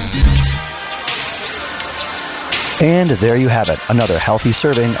today. And there you have it, another healthy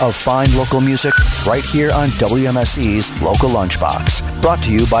serving of fine local music right here on WMSE's Local Lunchbox, brought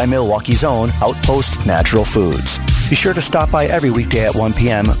to you by Milwaukee's own Outpost Natural Foods. Be sure to stop by every weekday at 1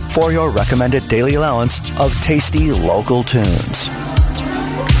 p.m. for your recommended daily allowance of tasty local tunes.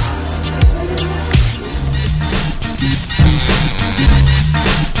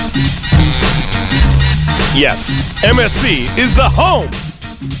 Yes, MSC is the home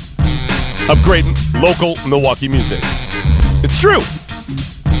of great local Milwaukee music. It's true.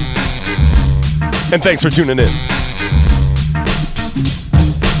 And thanks for tuning in.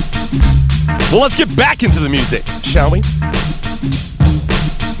 Well, let's get back into the music, shall we?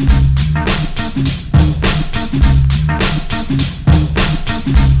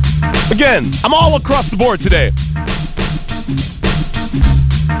 Again, I'm all across the board today.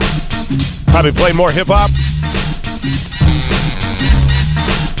 Probably play more hip-hop.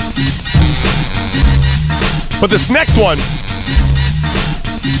 But this next one,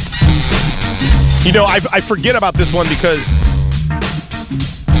 you know, I forget about this one because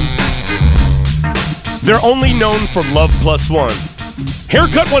they're only known for Love Plus One.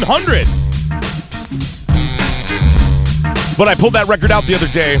 Haircut 100. But I pulled that record out the other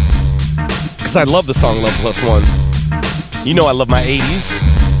day because I love the song Love Plus One. You know I love my 80s.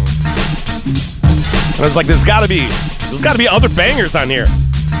 And I was like, there's gotta be other bangers on here.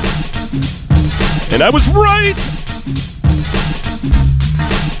 And I was right!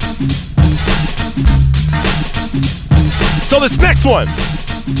 So this next one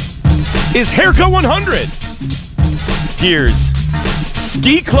is Haircut 100. Here's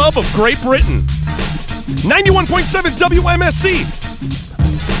Ski Club of Great Britain. 91.7 WMSE.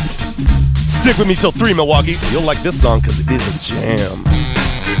 Stick with me till 3, Milwaukee. You'll like this song because it is a jam.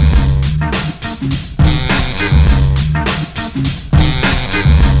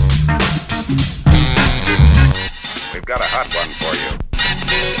 Got a hot one for you.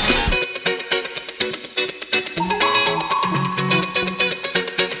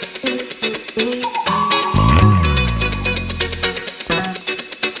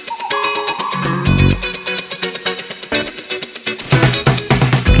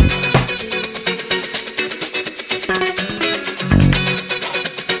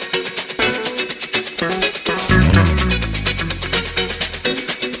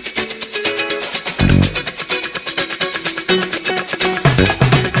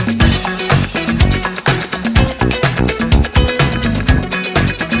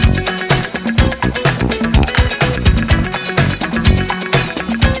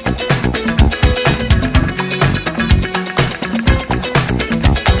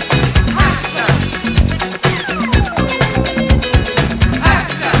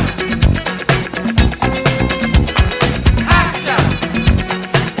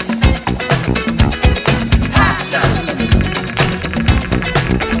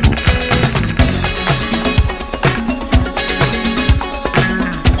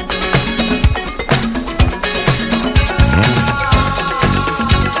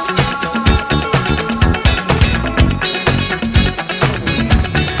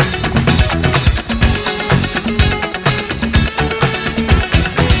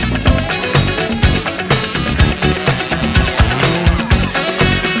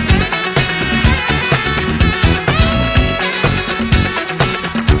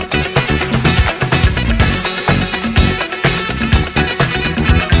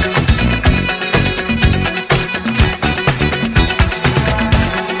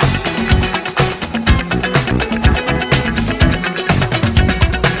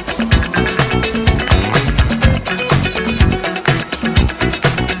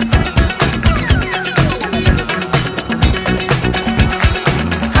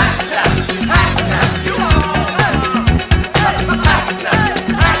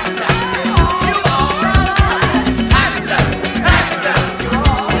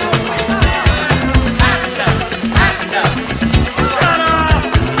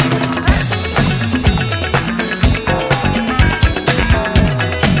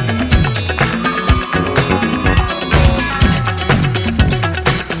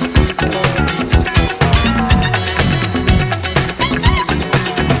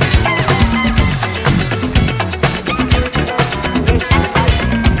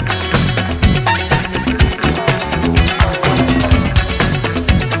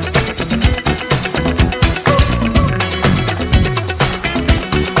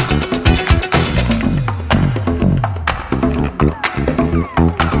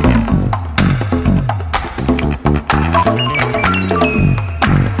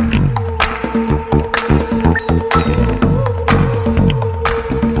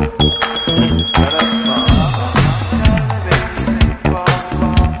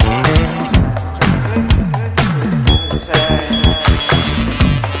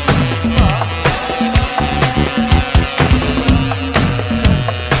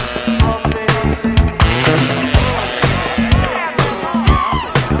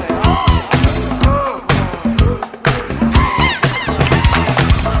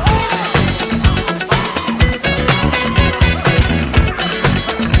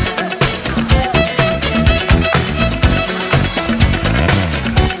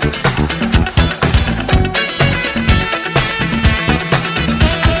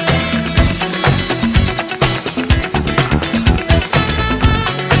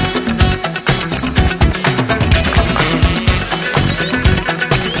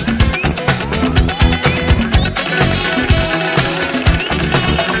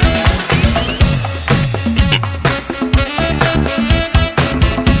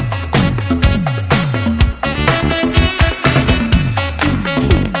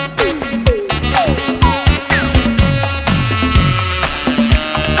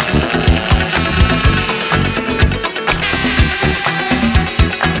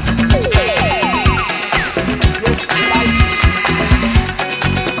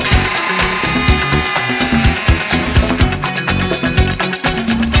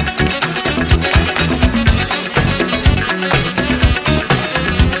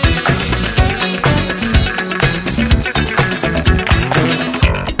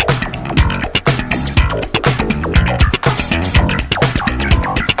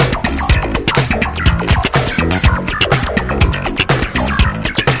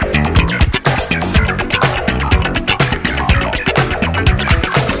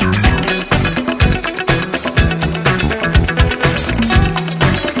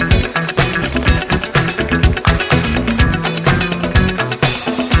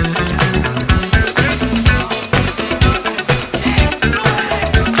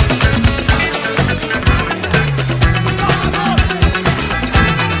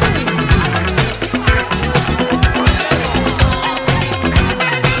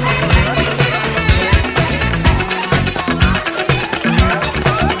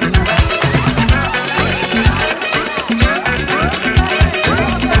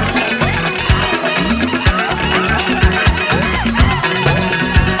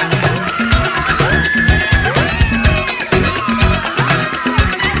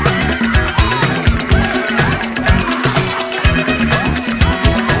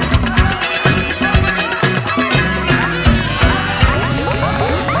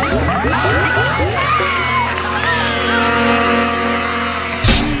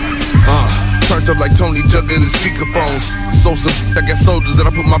 sold some, I got soldiers that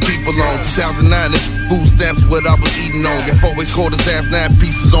I put my people on. 2009, food stamps what I was eating on. Got 4 ways quarters, half 9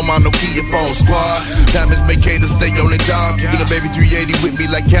 pieces on my Nokia phone. Squad, diamonds make haters stay on their job. Keeping a baby 380 with me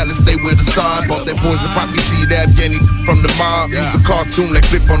like Cali, stay with the side. Bought that poison poppy seed, Afghani from the mob. Use a cartoon like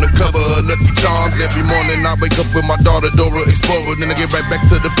flip on the cover of Lucky Charms. Every morning I wake up with my daughter Dora Explorer. Then I get right back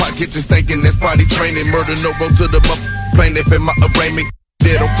to the pot kitchen stinking. That's potty training. Murder no road to the plane. They fit my arraignment.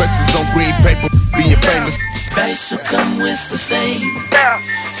 Dead oppressors on green paper, being famous. Rice will come with the fame.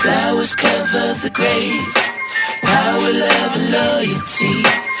 Flowers cover the grave. Power, love, and loyalty.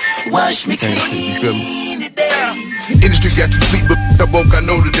 Wash me clean today. Industry got you sleep, but I woke, I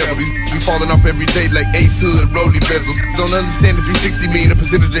know the devil. We falling off every day like Ace Hood, Rolly Bezel. Don't understand the 360 mean, a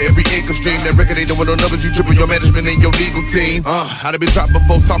percentage of every income stream. That record ain't no one on numbers, you triple your management and your legal team. I'd have been dropped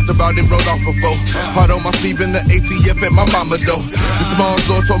before, talked about it, wrote off before. Hard on my sleeve in the ATF at my mama though. The small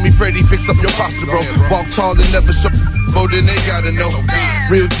door told me, Freddie, fix up your posture, bro. Walk tall and never show, more than they gotta know.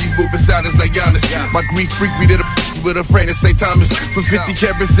 Real G's moving silence like Giannis. My Greek freak, we did a with a friend at St. Thomas. For 50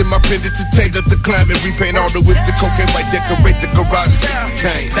 carats in my pendant to change up the climate. Repaint all the whips, the cocaine might decorate the garage.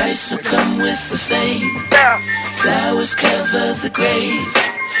 Rice will come with the fame. Flowers cover the grave.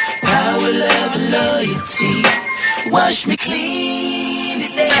 Power, love, and loyalty. Wash me clean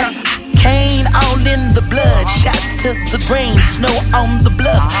today. Cane all in the blood, shots to the brain, snow on the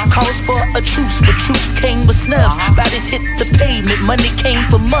bluff. Calls for a truce, but troops came with snubs. Bodies hit the pavement, money came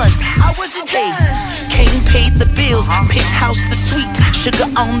for months. I wasn't paid. Kane paid the bills, penthouse the suite, sugar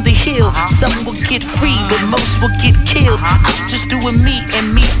on the hill. Some will get free, but most will get killed. I'm just doing me,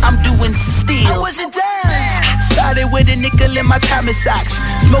 and me, I'm doing still. I wasn't done. Started with a nickel in my Thomas socks,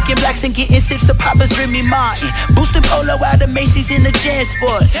 smoking blacks and getting sips of Papa's Remy Martin, boosting polo out of Macy's in the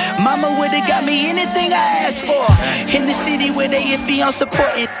JanSport. Mama would've got me anything I asked for. In the city where they iffy on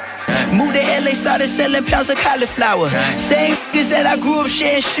supporting. Moved to LA, started selling pounds of cauliflower. Same niggas that I grew up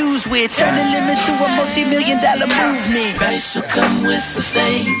sharing shoes with, turning them into a multi-million-dollar movement. Rice will come with the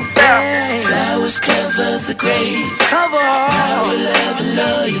fame. Flowers cover the grave. Power, love, and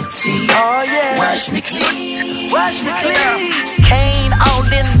loyalty. Oh yeah. Wash me clean. Wash me clean. Cane all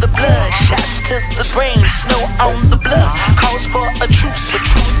in the blood, shots to the brain, snow on the bluff. Calls for a truce, but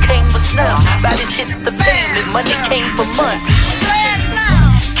truce came with snubs. Bodies hit the pavement, money came for months.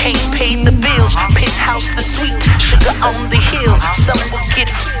 Kane paid the bills, penthouse the suite, sugar on the hill. Some will get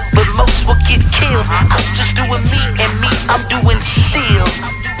but most will get killed. I'm just doing me, and me, I'm doing still.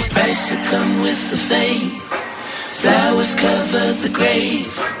 Rice will come with the fame. Flowers cover the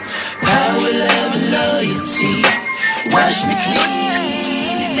grave. Power, love, and loyalty. Wash me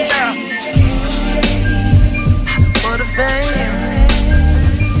clean for the fame.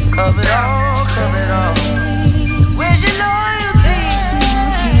 Cover it all, cover it all. Where's your loyalty?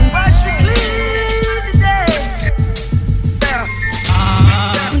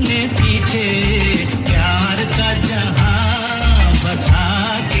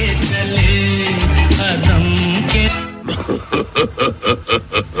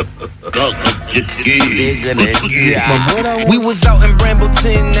 We was out in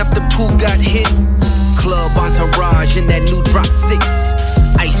Brambleton after Paak got hit. Club entourage in that new drop 6.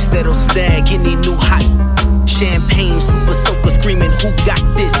 Ice that'll stag any new hot. Champagne super soaker screaming, who got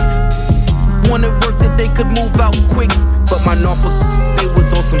this? Wanted work that they could move out quick, but my Norfolk, they was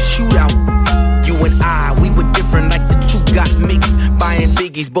on some shootout. You and I, we were different like the two got mixed. Buying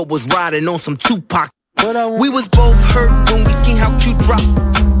biggies but was riding on some Tupac. We was both hurt when we seen how Q dropped.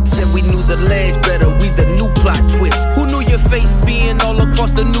 Said we knew the legs better, we the new plot twist. Who knew your face being all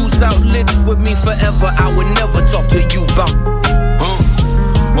across the news outlets? With me forever, I would never talk to you about.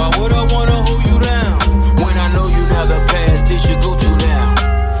 Why would I wanna hold you down when I know you now the past is your go-to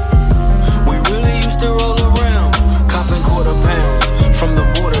now? We really used to roll around, copping quarter pounds from the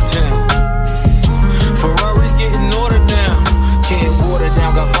border town. Ferraris getting ordered now, can't water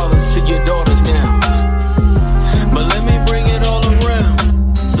down, got fathers to your daughters now. But let me bring it all around.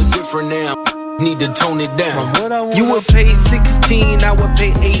 The different now, need to tone it down. You would pay 16, I would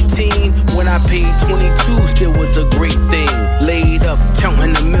pay 18. When I paid 22, still was a great thing. Laid up,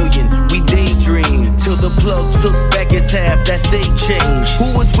 counting a million, we daydream. Till the plug took back his half, that's they change. Who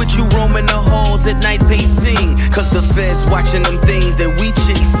was with you roaming the halls at night pacing? Cause the feds watching them things that we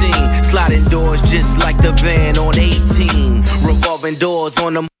chasing. Sliding doors just like the van on 18. Revolving doors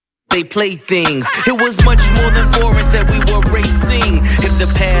on them. They play things. It was much more than foreigns that we were racing. If the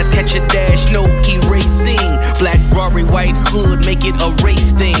past catch a dash, no erasing. Black Rory, white hood, make it a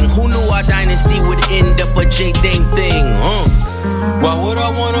race thing. Who knew our dynasty would end up a J Dame thing? Why would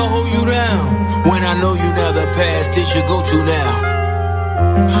I wanna hold you down when I know you now the past is your go-to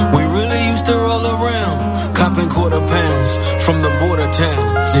now? We really used to roll around, copping quarter pounds from the border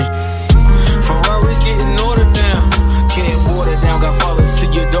towns. Ferraris getting ordered now. Can't water down, got fathers to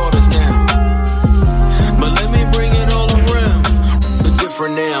your daughters now. But let me bring it all around. The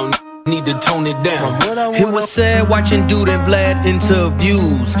different now, need to tone it down. It was sad watching Dude and Vlad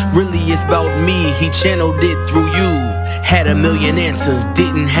interviews. Really it's about me, he channeled it through you. Had a million answers,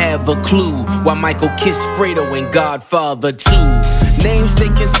 didn't have a clue. Why Michael kissed Fredo and Godfather 2. Names stay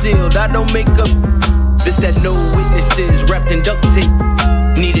concealed, I don't make up. This that no witnesses wrapped in duct tape.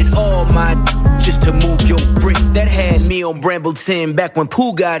 Needed all my just to move your brick. That had me on Brambleton back when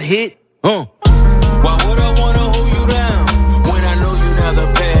Pooh got hit. Why would I wanna hold you down when I know you now the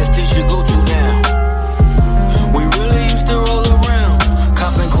past is your go-to now? We really used to roll around,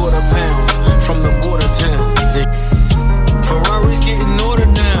 copping quarter pounds from the border towns. Ferraris getting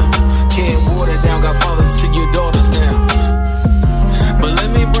ordered now. Can't water down, got fathers to your daughters now. But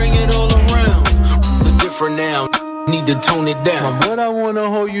let me bring it all around. The different now, need to tone it down. But I wanna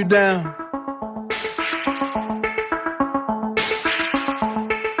hold you down.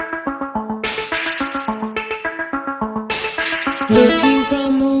 Looking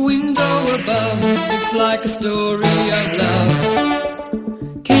from a window above, it's like a story of love.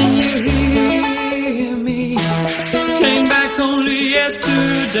 Can you hear me? Came back only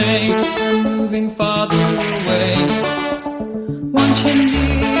yesterday. I'm moving farther away. Won't you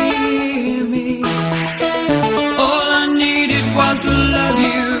near me? All I needed was the love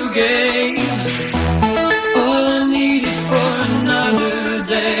you gave. All I needed for another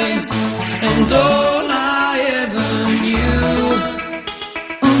day. And all I ever knew.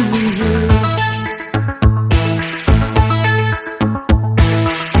 Only you.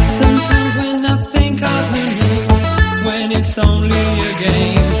 Sometimes when I think of her name, when it's only a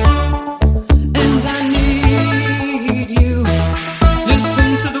game, and I need you. Listen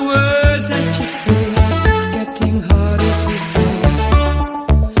to the words that you say. It's getting harder to stay.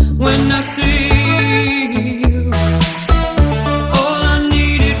 When I see you, all I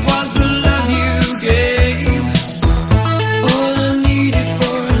needed was the love you gave. All I needed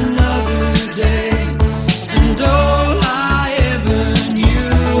for another day. And all I ever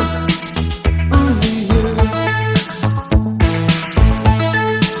knew. Only you.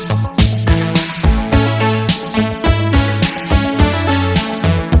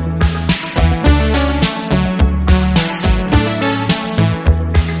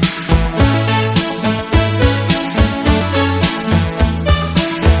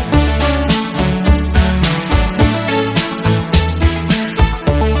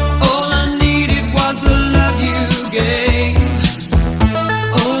 All I needed was the love you gave.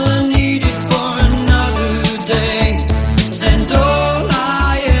 All I needed for another day. And all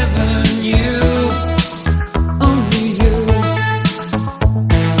I ever knew. Only you.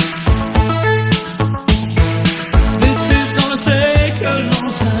 This is gonna take a long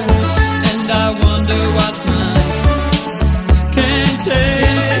time. And I wonder what's mine. Can't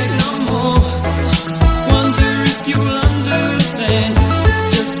take no more. Wonder if you'll understand. It's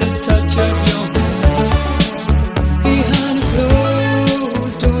just the touch of your hand behind a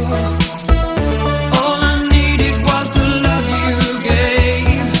closed door. All I needed was the love you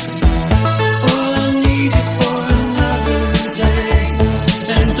gave. All I needed for another day.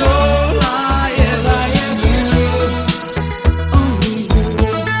 And all I ever knew. Only you.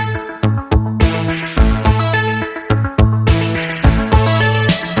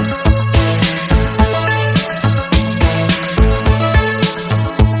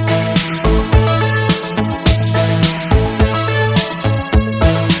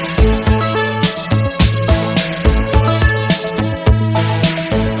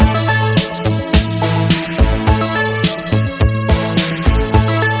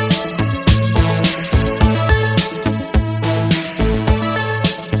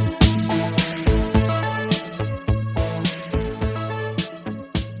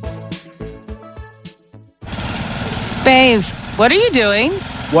 Babes, what are you doing?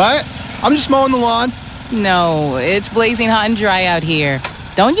 What? I'm just mowing the lawn. No, it's blazing hot and dry out here.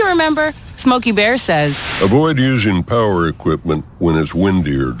 Don't you remember? Smokey Bear says. Avoid using power equipment when it's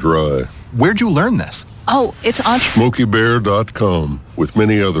windy or dry. Where'd you learn this? Oh, it's on SmokeyBear.com with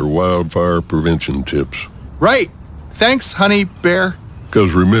many other wildfire prevention tips. Right. Thanks, honey bear.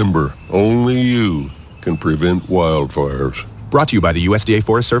 Because remember, only you can prevent wildfires. Brought to you by the USDA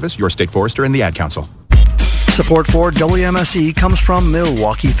Forest Service, your state forester, and the Ad Council. Support for WMSE comes from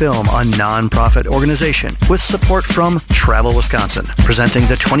Milwaukee Film, a non-profit organization with support from Travel Wisconsin, presenting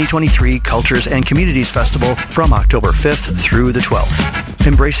the 2023 Cultures and Communities Festival from October 5th through the 12th.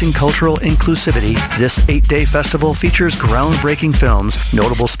 Embracing cultural inclusivity, this 8-day festival features groundbreaking films,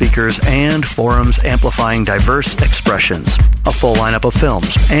 notable speakers, and forums amplifying diverse expressions. A full lineup of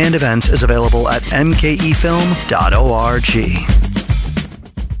films and events is available at mkefilm.org.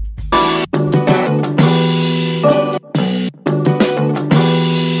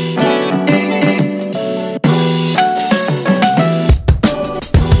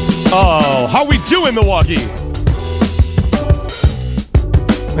 Oh, how we doing, Milwaukee?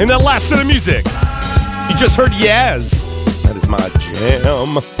 In that last set of music, you just heard Yaz. That is my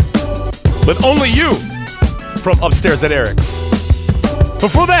jam. But Only You from Upstairs at Eric's.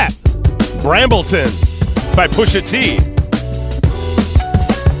 Before that, Brambleton by Pusha T.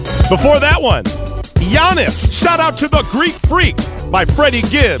 Before that one, Giannis, Shout Out to the Greek Freak by Freddie,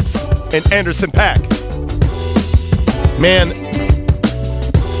 Gibbs, and Anderson .Paak. Man,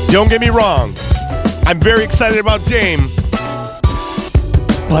 don't get me wrong, I'm very excited about Dame,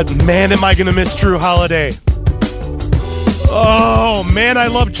 but man, am I going to miss Drew Holiday. Oh, man, I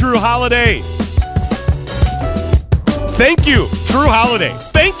love Drew Holiday. Thank you, Drew Holiday.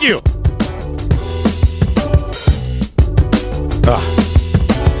 Thank you.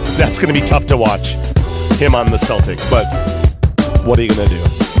 That's going to be tough to watch him on the Celtics, but what are you going to do?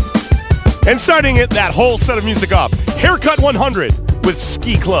 And starting it, that whole set of music off, Haircut 100 with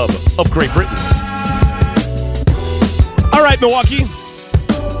Ski Club of Great Britain. All right, Milwaukee.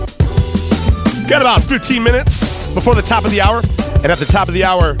 Got about 15 minutes before the top of the hour. And at the top of the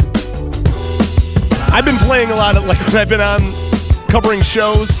hour, I've been playing a lot of, like when I've been on covering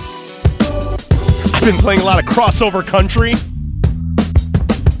shows, I've been playing a lot of crossover country.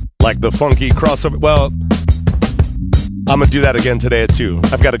 Like the funky crossover. Well, I'm going to do that again today at 2.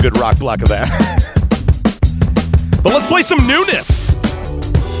 I've got a good rock block of that. But let's play some newness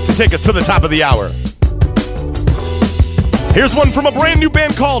to take us to the top of the hour. Here's one from a brand new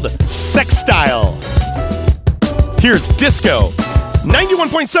band called Sextile. Here's Disco.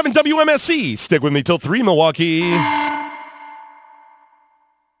 91.7 WMSE. Stick with me till 3, Milwaukee.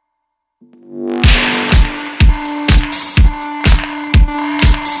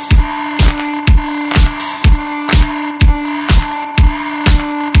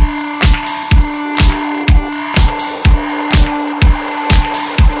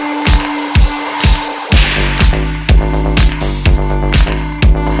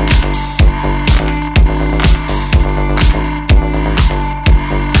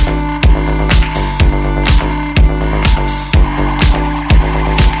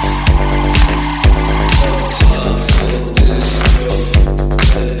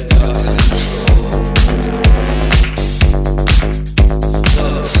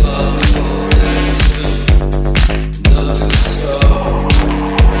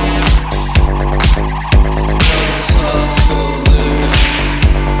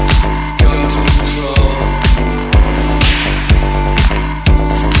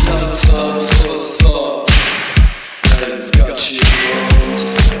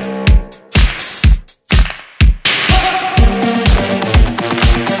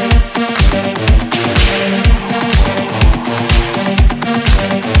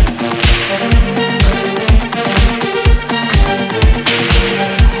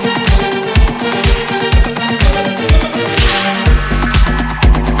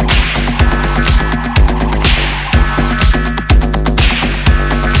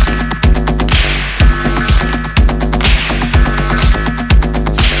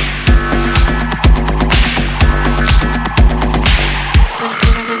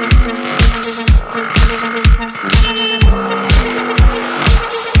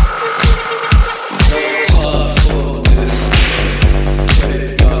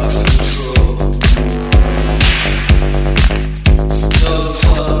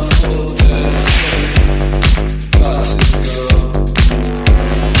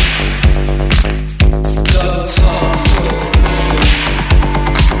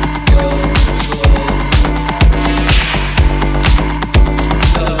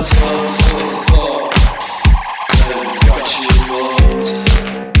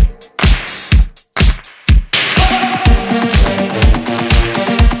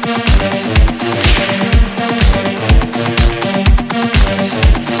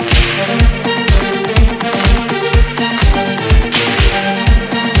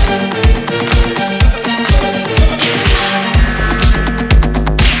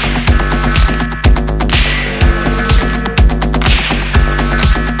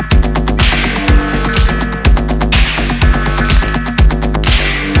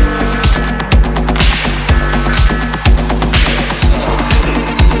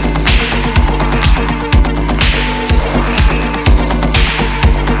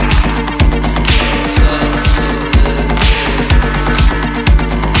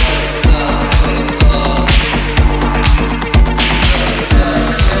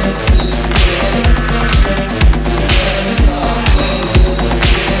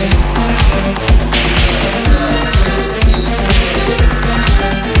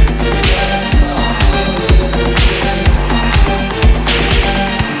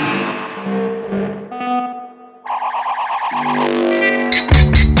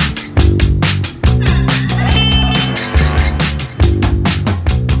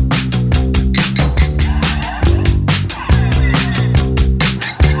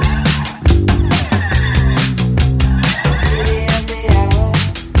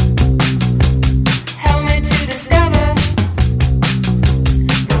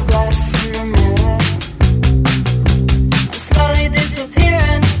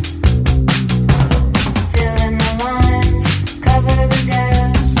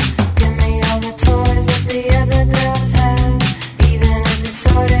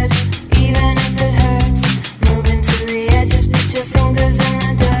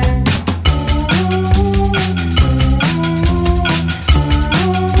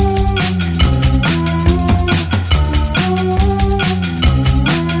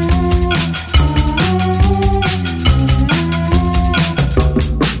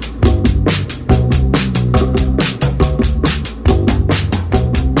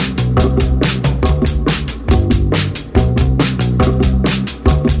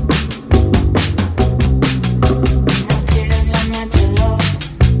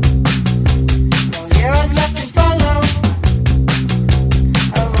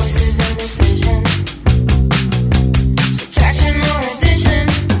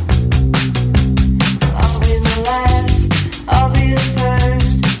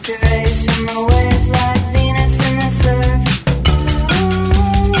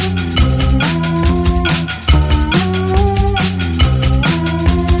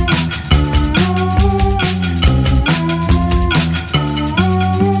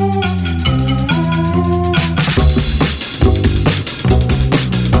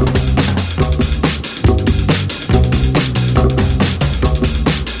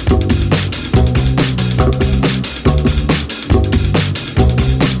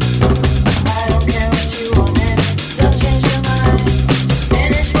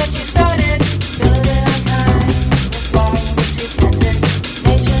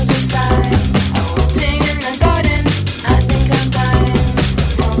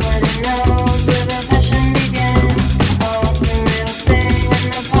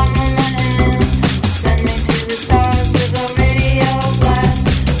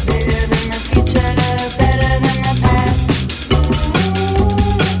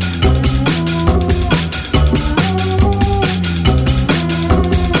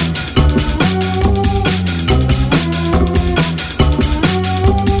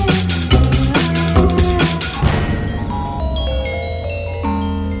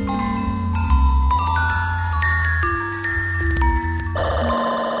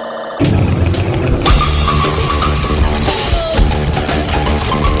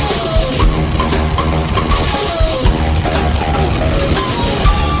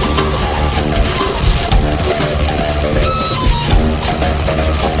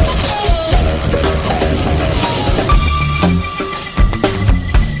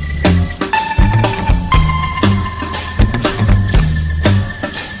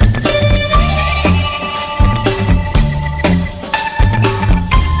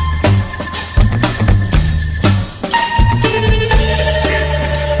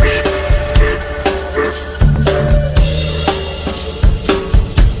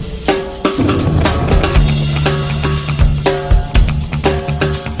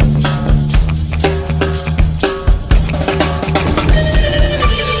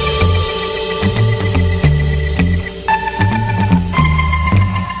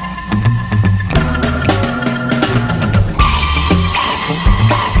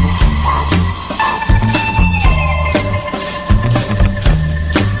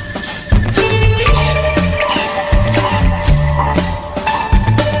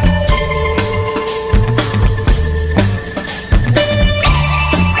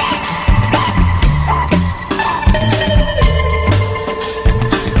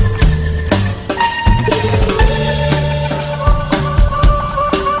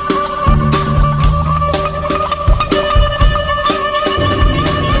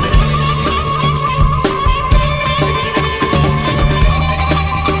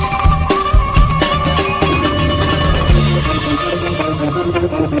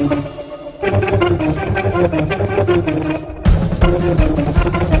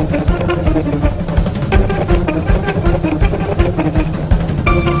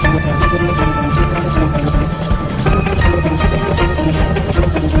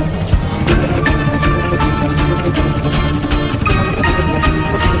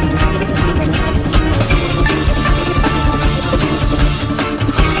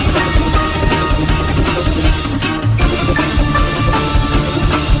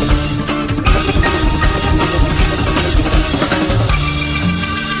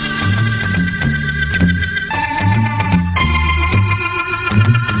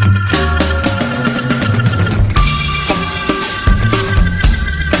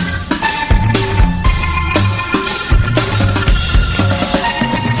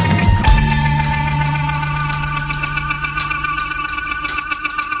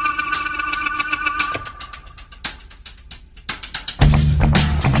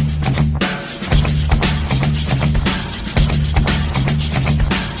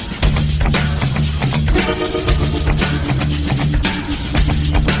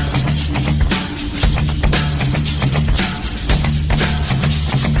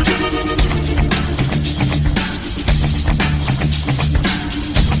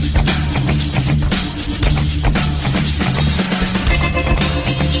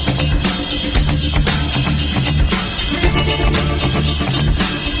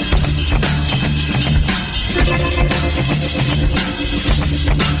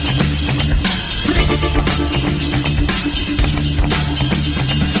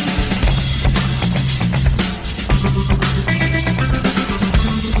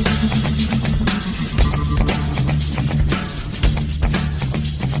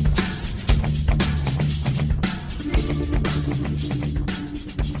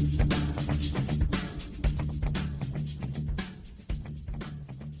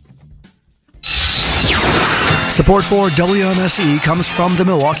 Support for WMSE comes from the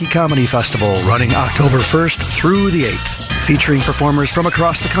Milwaukee Comedy Festival, running October 1st through the 8th, featuring performers from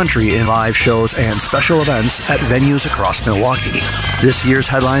across the country in live shows and special events at venues across Milwaukee. This year's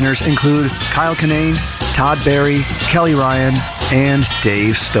headliners include Kyle Kinane, Todd Barry, Kelly Ryan, and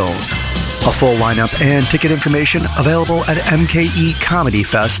Dave Stone. A full lineup and ticket information available at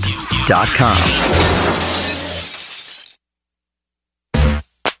mkecomedyfest.com.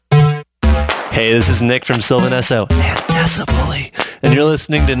 Hey, this is Nick from Sylvan Esso and Nessa Pulley, and you're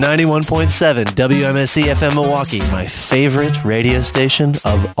listening to 91.7 WMSE FM Milwaukee, my favorite radio station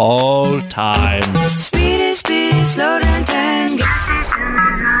of all time. Speedy, speedy, slow down time.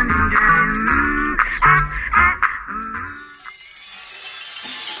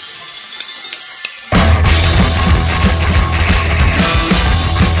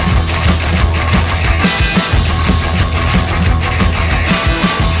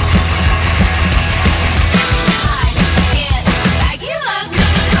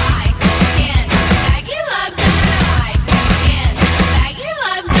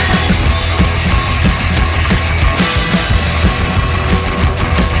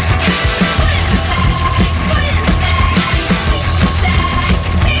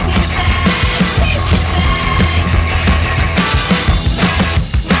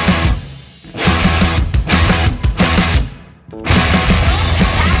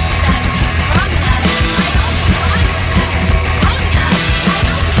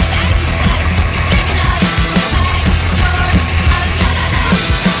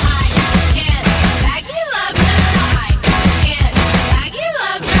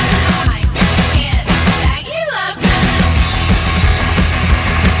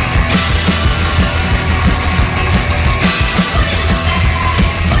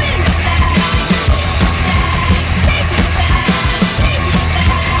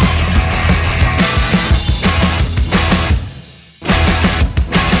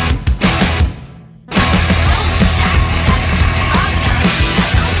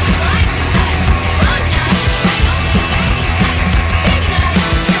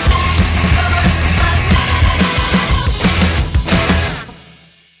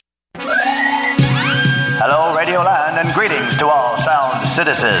 to all sound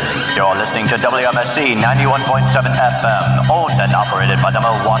citizens. You're listening to WMSE 91.7 FM, owned and operated by the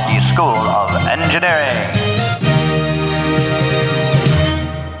Milwaukee School of Engineering.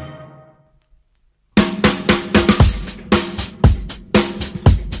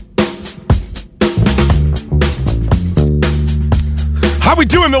 How we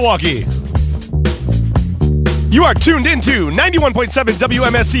doing, Milwaukee? You are tuned into 91.7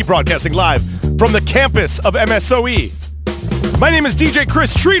 WMSE, broadcasting live from the campus of MSOE. My name is DJ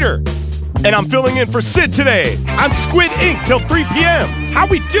Chris Treater, and I'm filling in for Sid today on SQUID Inc. till 3 p.m. How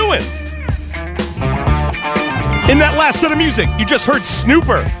we doing? In that last set of music, you just heard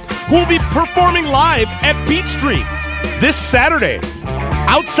Snõõper, who will be performing live at Beat Street this Saturday,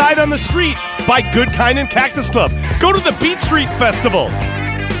 outside on the street by Good Kind and Cactus Club. Go to the Beat Street Festival.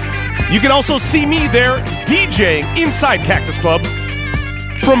 You can also see me there DJing inside Cactus Club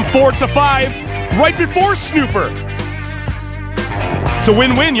from 4 to 5 right before Snõõper. It's a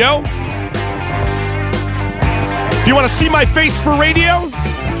win-win, yo. If you want to see my face for radio,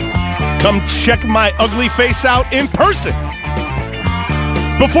 come check my ugly face out in person.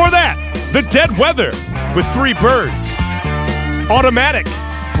 Before that, The Dead Weather with Three Birds, Automatic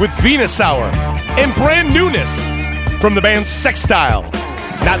with Venus Hour, and Brand Newness from the band Sextile.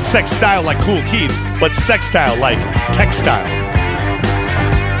 Not Sextile like Cool Keith, but Sextile like textile.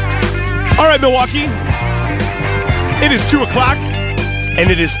 All right, Milwaukee. It is 2 o'clock, and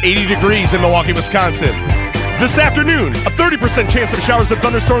it is 80 degrees in Milwaukee, Wisconsin. This afternoon, a 30% chance of showers and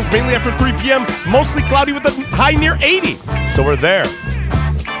thunderstorms, mainly after 3 p.m., mostly cloudy with a high near 80. So we're there.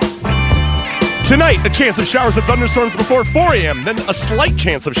 Tonight, a chance of showers and thunderstorms before 4 a.m., then a slight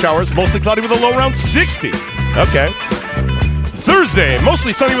chance of showers, mostly cloudy with a low around 60. Okay. Thursday,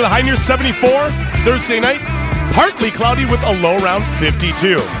 mostly sunny with a high near 74. Thursday night, partly cloudy with a low around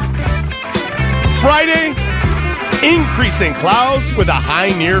 52. Friday, increasing clouds with a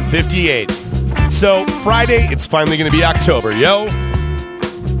high near 58. So Friday, it's finally going to be October, yo.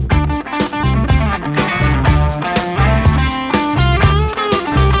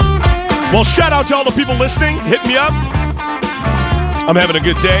 Well, shout out to all the people listening. Hit me up. I'm having a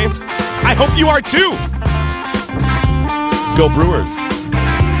good day. I hope you are too. Go Brewers.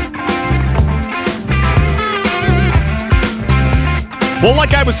 Well,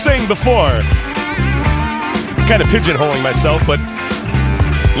 like I was saying before, kind of pigeonholing myself, but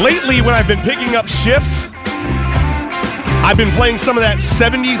lately when I've been picking up shifts, I've been playing some of that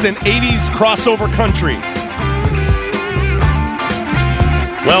 70s and 80s crossover country.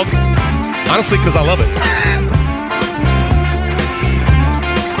 Well, honestly, because I love it.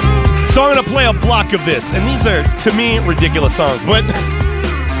 So I'm going to play a block of this, and these are, to me, ridiculous songs. But,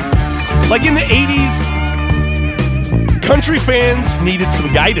 like in the 80s, country fans needed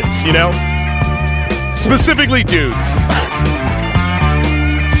some guidance, you know? Specifically dudes.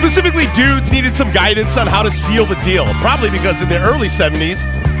 Specifically dudes needed some guidance on how to seal the deal. Probably because in the early 70s,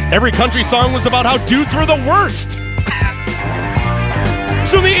 every country song was about how dudes were the worst.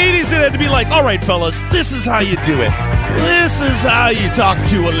 So in the 80s, it had to be like, all right, fellas, this is how you do it. This is how you talk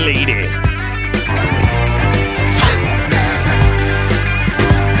to a lady.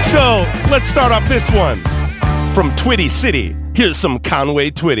 So, let's start off this one from Twitty City. Here's some Conway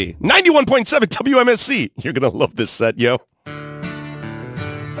Twitty. 91.7 WMSE. You're going to love this set, yo.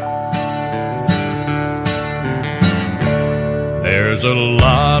 There's a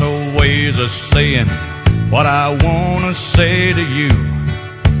lot of ways of saying what I want to say to you.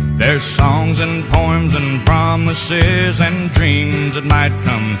 There's songs and poems and promises and dreams that might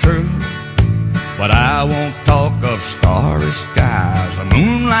come true. But I won't talk of starry skies or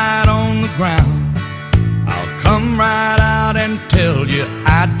moonlight on the ground. I'll come right out and tell you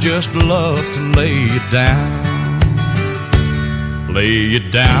I'd just love to lay you down. Lay you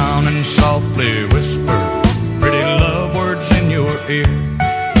down and softly whisper pretty love words in your ear.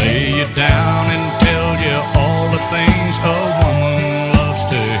 Lay you down and tell you all the things a woman loves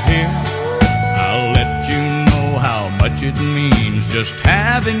to hear. I'll let you know how much it means just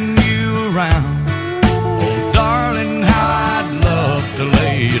having you around. Oh, darling, how I'd love to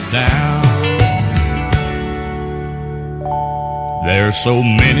lay you down. There's so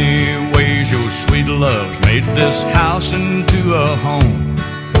many ways your sweet love's made this house into a home.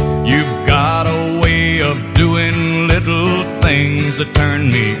 You've got a way of doing little things that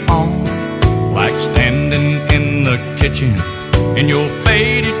turn me on. Like standing in the kitchen in your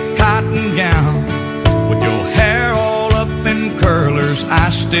faded cotton gown. With your hair all up in curlers,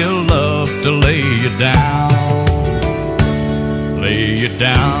 I still love to lay you down. Lay you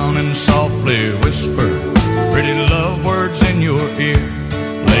down and softly whisper pretty love words in your ear.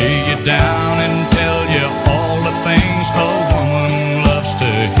 Lay you down and tell you all the things a woman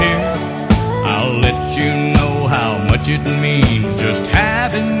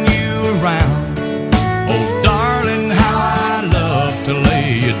to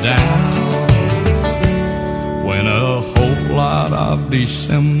lay you down. When a whole lot of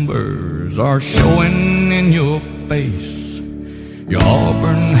Decembers are showing in your face, your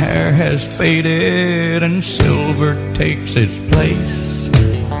auburn hair has faded and silver takes its place.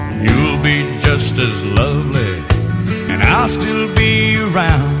 You'll be just as lovely and I'll still be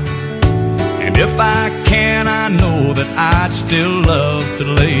around. And if I can, I know that I'd still love to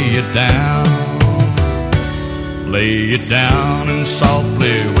lay you down. Lay you down and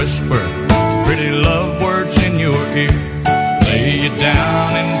softly whisper pretty love words in your ear. Lay you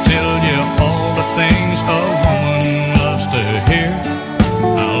down and tell you all the things a woman loves to hear.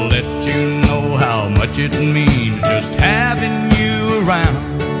 I'll let you know how much it means just having you around.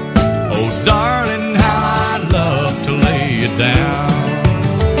 Oh darling, how I'd love to lay you down.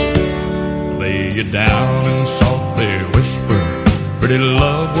 Lay you down and softly whisper pretty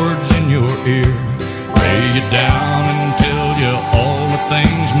love words in your ear. Lay you down and tell you all the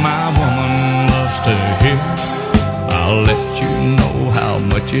things my woman loves to hear. I'll let you know how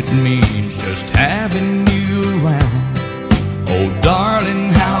much it means just having you around. Oh darling,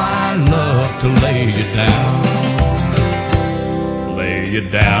 how I love to lay you down. Lay you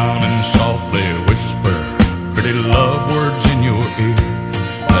down and softly whisper pretty love words in your ear.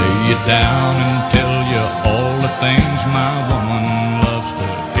 Lay you down and tell you all the things my woman loves to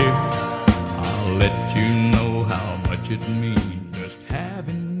hear. I'll let you know how much it means just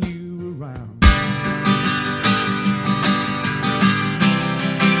having you around.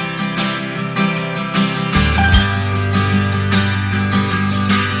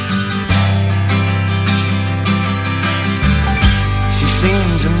 She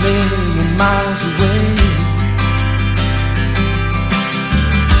seems a million miles away.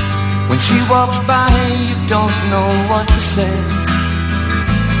 When she walks by, you don't know what to say.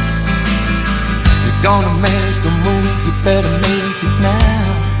 You're gonna make a move, you better make it now.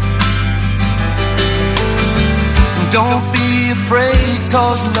 Don't be afraid,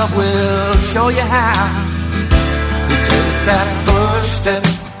 cause love will show you how. You take that first step,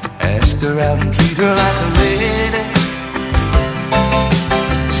 ask her out and treat her like a lady.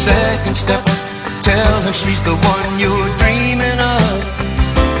 Second step, tell her she's the one you're dreaming of.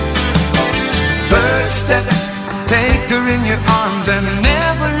 Third step, take her in your arms and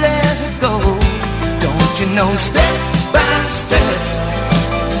never let her go. Don't you know, step by step,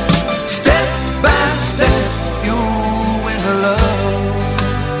 step by step, you win her love.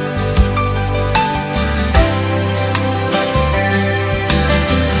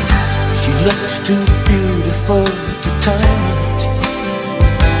 She looks too beautiful to touch,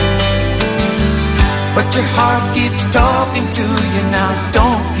 but your heart keeps talking to you now,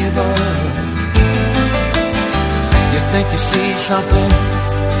 don't give up. You think you see something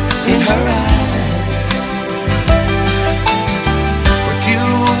in her eyes, but you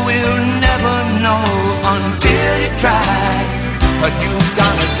will never know until you try. But you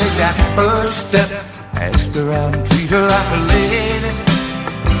gotta take that first step, ask her out and treat her like a lady.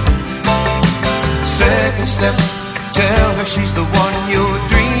 Second step, tell her she's the one you're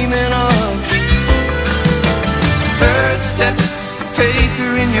dreaming of. Third step, take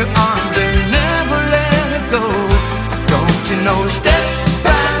her in your arms and never let her go. Don't you know, step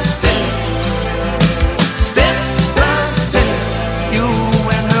by step, step by step, you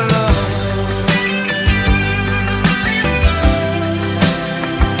win her love.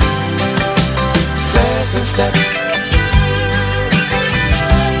 Second step,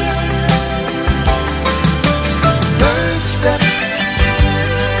 third step,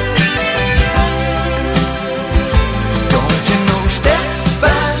 don't you know, step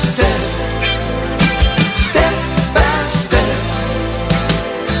by step, step by step.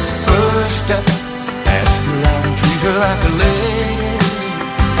 First step, ask her out and treat her like a lady.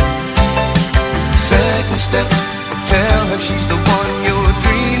 Second step, tell her she's the one you're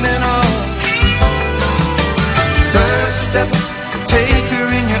dreaming of. Third step, take her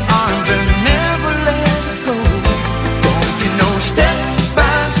in your arms and never let her go. Don't you know, step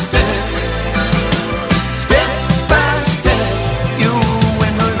by step, step by step, you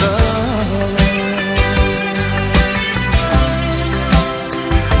win her love.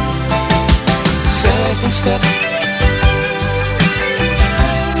 Second step,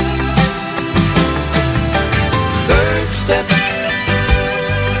 third step,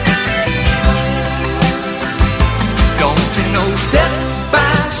 don't you know, step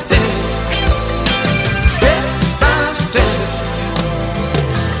by step, step by step.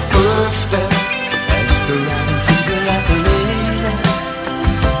 First step, ask her out and treat her like a lady.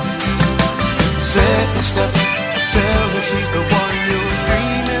 Second step, tell her she's the one you're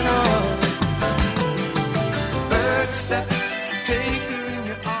dreaming of. Third step, take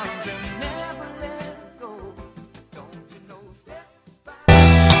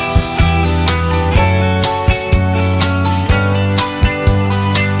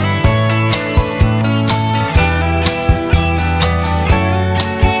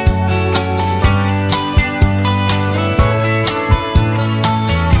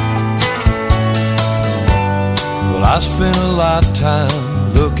I spent a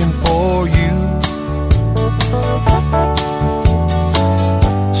lifetime looking for you.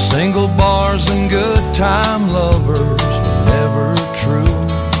 Single bars and good time lovers were never true.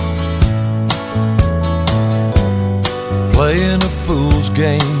 Playing a fool's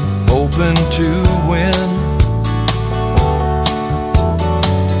game, hoping to win,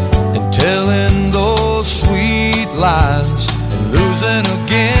 and telling those sweet lies and losing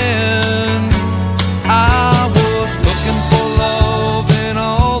again. I was looking for love in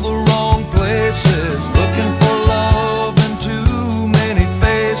all the wrong places, looking for love in too many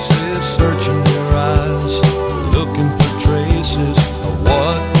faces, searching your eyes, looking for traces of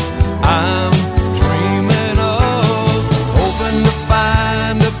what I'm dreaming of, hoping to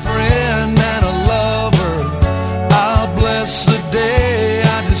find a friend and a lover. I'll bless the day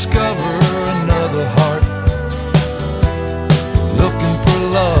I discover another heart looking for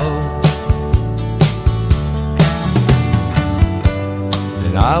love.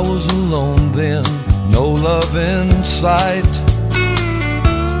 And I was alone then, no love in sight,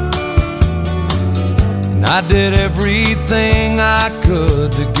 and I did everything I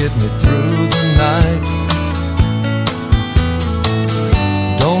could to get me through the night.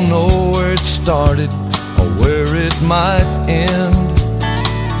 Don't know where it started or where it might end.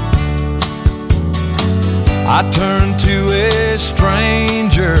 I turned to a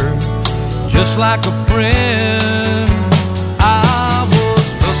stranger just like a friend. I was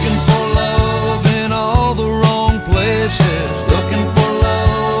looking for love in all the wrong places, looking for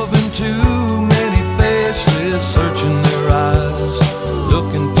love in too many faces, searching their eyes,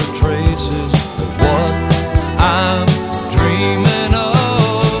 looking for traces of what I'm dreaming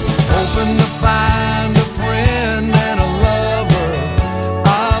of, hoping to find a friend and a lover.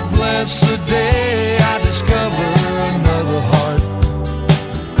 I bless the day I discover another heart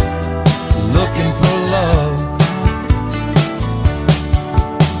looking for love.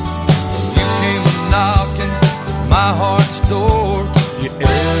 You came knocking at my heart's door. You're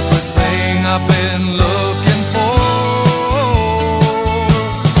everything I've been looking for.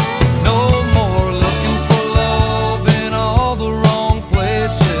 No more looking for love in all the wrong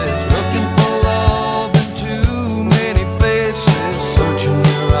places, looking for love in too many faces, searching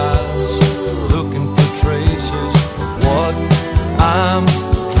your eyes, looking for traces of what I'm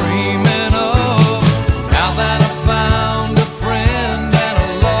dreaming of. Now that I found a friend and a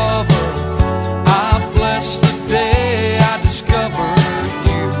lover, I bless the day I discovered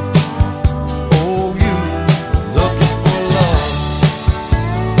you. Oh, you looking for love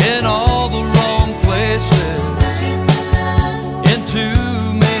in all the wrong places, in too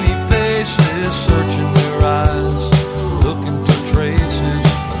many faces, searching their eyes, looking for traces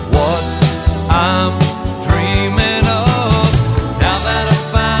of what I'm dreaming of. Now that I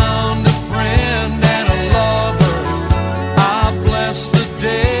found a friend and a lover, I bless the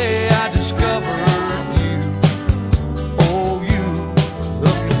day I discovered you. Oh, you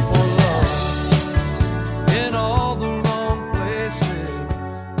looking for love in all the wrong places.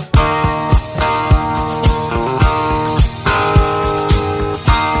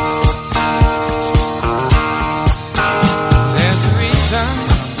 There's a reason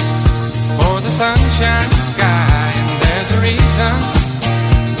for the sunshine sky, and there's a reason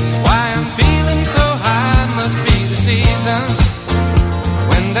why I'm feeling so high. Must be the season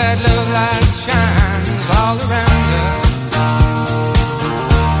when that love light shines all around us.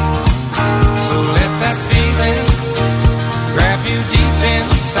 So let that feeling grab you deep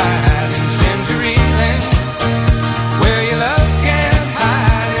inside and send you reeling where your love can't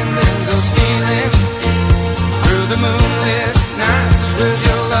hide, and then go stealing through the moonlit nights with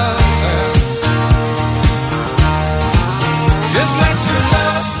your lover. Just let your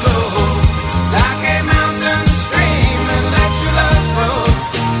love flow like a mountain stream, and let your love grow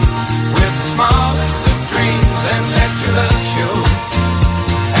with the smallest of dreams, and let your love show,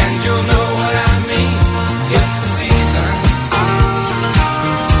 and you'll know what I mean. It's the season.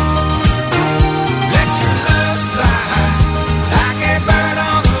 Let your love fly like a bird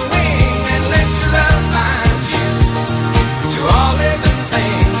on the wing, and let your love find you to all living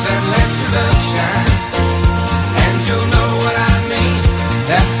things, and let your love shine, and you'll know what I mean.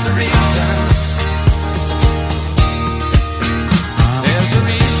 That's the reason. There's a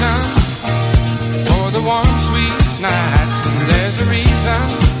reason for the warm, sweet nights, and there's a reason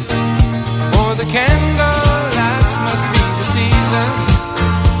for the candle lights. Must be the season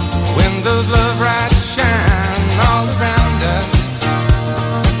when those love lights shine all around us.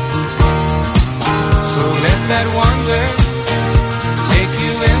 So let that wonder take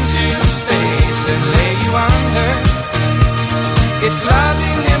you into space and lay you under its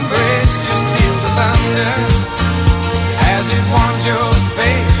loving embrace. Just feel the thunder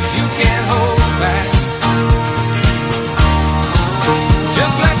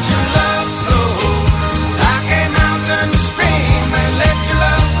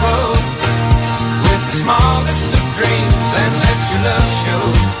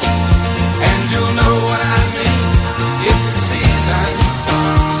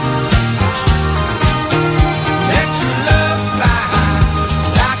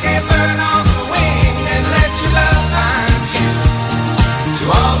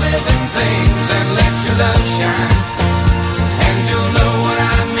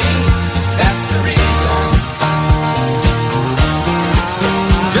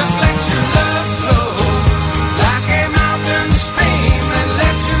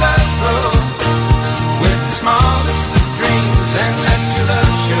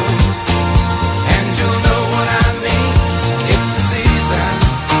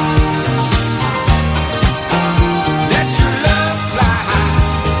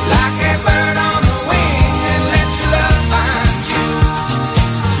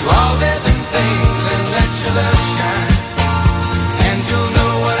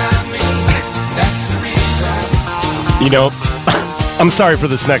You know, I'm sorry for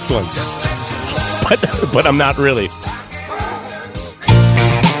this next one, but I'm not really.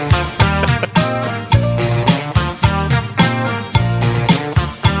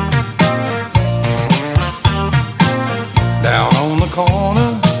 Down on the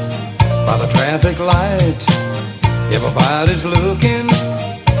corner by the traffic light, everybody's looking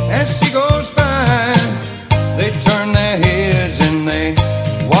as she goes by. They turn their heads and they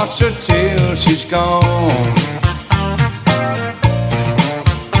watch her till she's gone.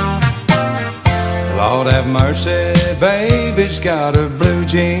 Lord have mercy, baby's got her blue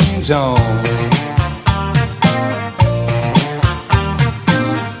jeans on.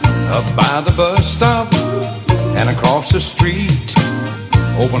 Up by the bus stop and across the street,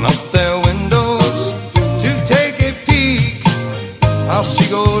 open up their windows to take a peek. How she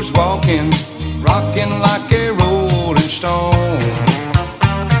goes walking, rocking like a rolling stone.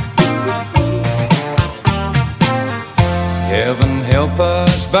 Heaven help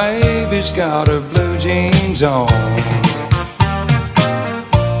us, baby's got her blue jeans on.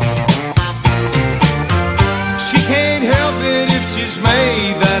 She can't help it if she's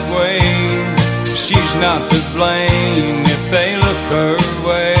made that way. She's not to blame if they look her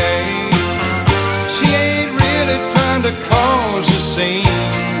way. She ain't really trying to cause a scene,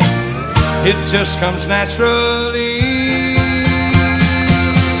 it just comes naturally.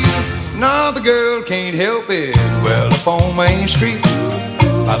 No, the girl can't help it. Well, up on Main Street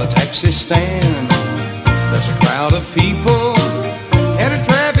by the taxi stand, there's a crowd of people and a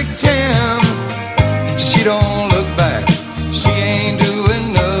traffic jam. She don't look back, she ain't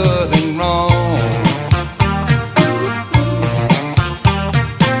doing nothing wrong.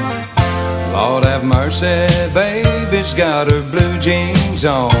 Lord have mercy, baby's got her blue jeans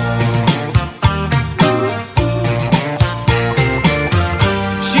on.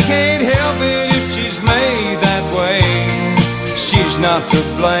 She can't help it if she's made that way. She's not to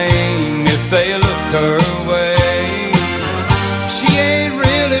blame if they look her way. She ain't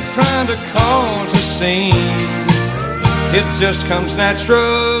really trying to cause a scene, it just comes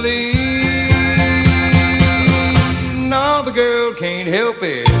naturally. No, the girl can't help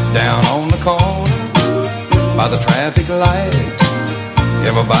it. Down on the corner by the traffic light,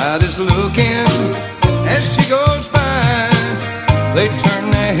 everybody's looking as she goes by. They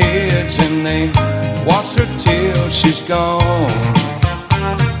turn their heads and they watch her till she's gone.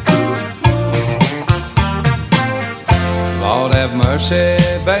 Lord have mercy,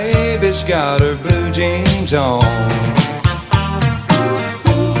 baby's got her blue jeans on.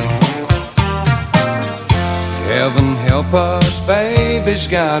 Heaven help us, baby's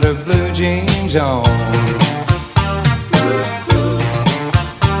got her blue jeans on.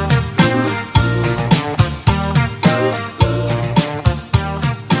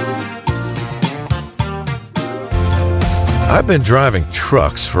 I've been driving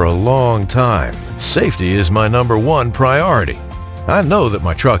trucks for a long time. Safety is my #1 priority. I know that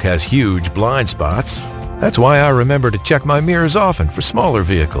my truck has huge blind spots. That's why I remember to check my mirrors often for smaller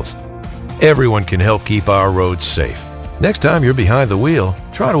vehicles. Everyone can help keep our roads safe. Next time you're behind the wheel,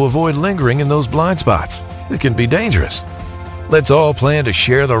 try to avoid lingering in those blind spots. It can be dangerous. Let's all plan to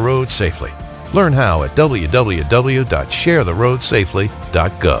share the road safely. Learn how at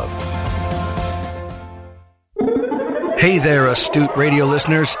www.sharetheroadsafely.gov. Hey there, astute radio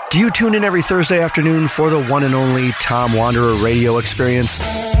listeners. Do you tune in every Thursday afternoon for the one and only Tom Wanderer radio experience?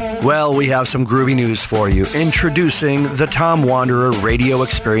 Well, we have some groovy news for you. Introducing the Tom Wanderer Radio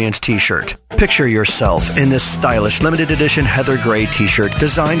Experience t-shirt. Picture yourself in this stylish limited edition heather gray t-shirt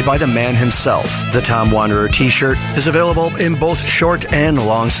designed by the man himself. The Tom Wanderer t-shirt is available in both short and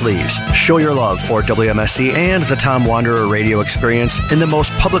long sleeves. Show your love for WMSE and the Tom Wanderer Radio Experience in the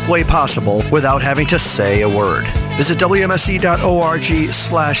most public way possible without having to say a word. Visit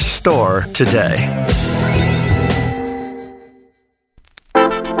WMSE.org/store today.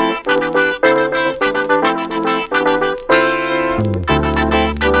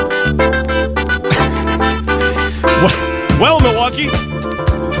 Well, Milwaukee,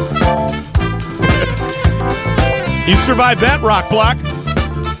 you survived that rock block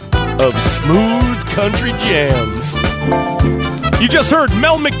of smooth country jams. You just heard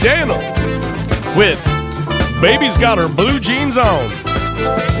Mel McDaniel with Baby's Got Her Blue Jeans On.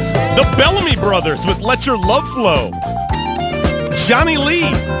 The Bellamy Brothers with Let Your Love Flow. Johnny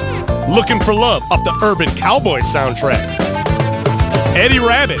Lee, Looking for Love off the Urban Cowboy soundtrack. Eddie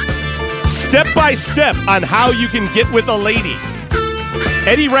Rabbitt, Step by Step on How You Can Get With a Lady.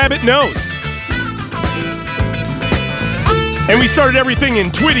 Eddie Rabbitt knows. And we started everything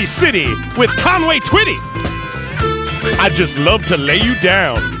in Twitty City with Conway Twitty. I Just Love to Lay You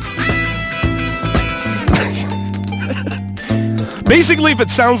Down. Basically, if it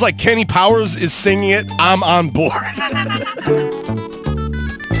sounds like Kenny Powers is singing it, I'm on board.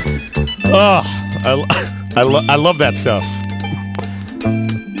 Oh, I love that stuff.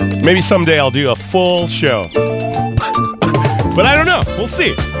 Maybe someday I'll do a full show. But I don't know. We'll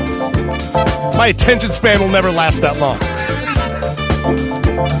see. My attention span will never last that long.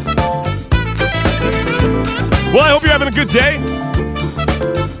 Well, I hope you're having a good day.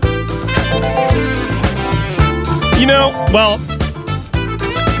 You know, well,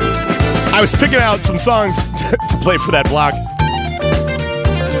 I was picking out some songs to play for that block.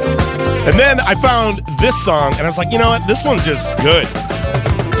 And then I found this song, and I was like, you know what? This one's just good.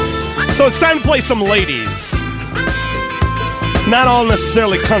 So it's time to play some ladies. Not all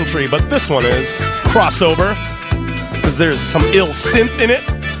necessarily country, but this one is crossover, because there's some ill synth in it.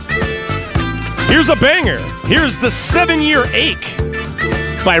 Here's a banger. Here's The 7-Year Ache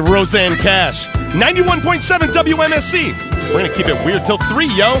by Rosanne Cash. 91.7 WMSE. We're going to keep it weird till 3,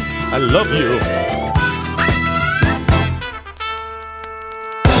 yo. I love you.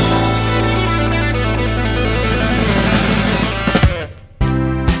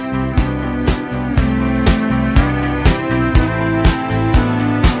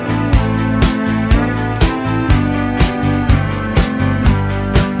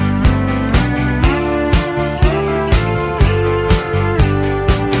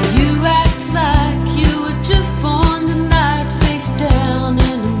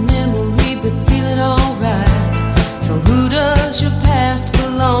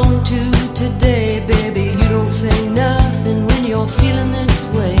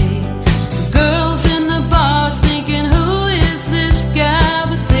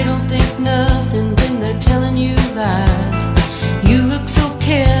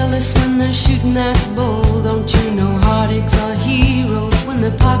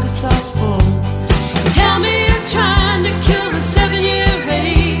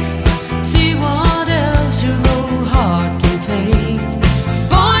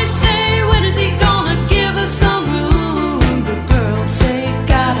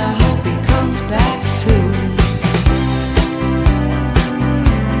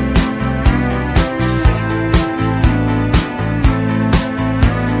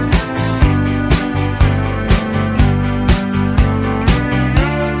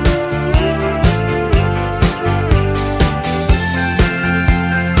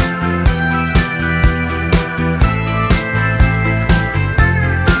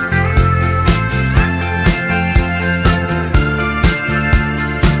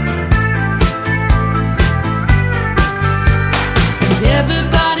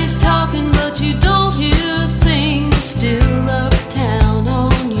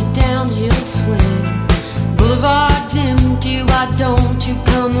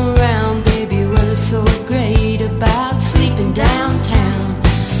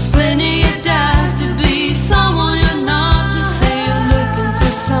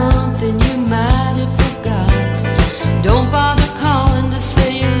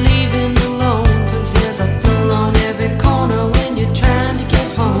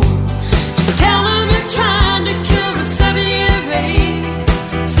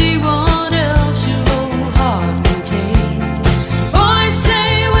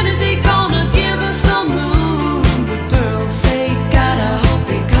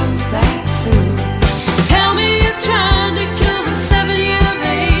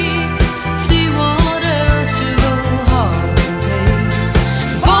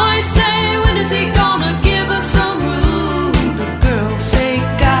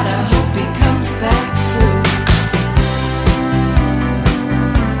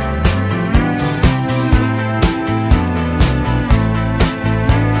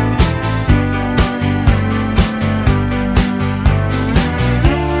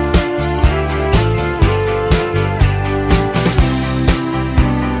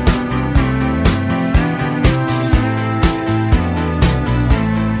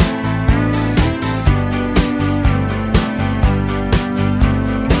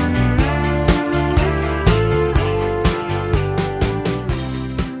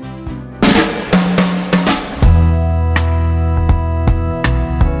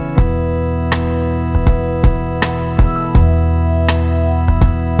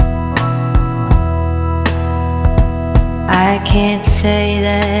 Can't say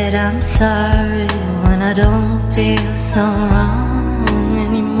that I'm sorry when I don't feel so wrong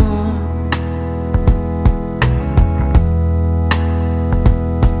anymore.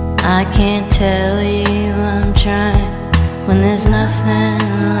 I can't tell you I'm trying when there's nothing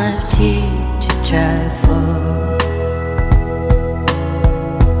left here to try for.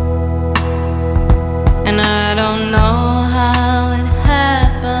 And I don't know how it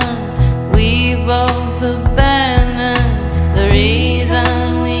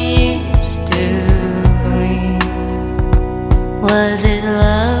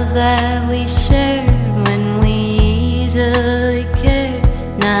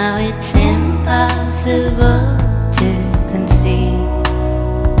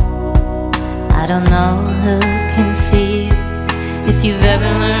don't know who can see you, if you've ever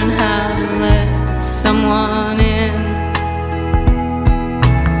learned how to let someone in.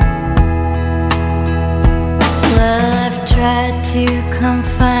 Well, I've tried to come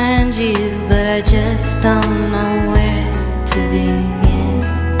find you, but I just don't know where to begin.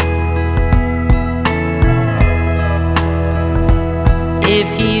 If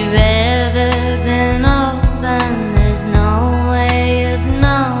you've ever been open, there's no way of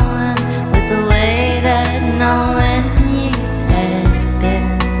knowing with the way that knowing you has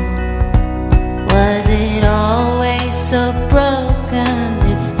been. Was it always so broken?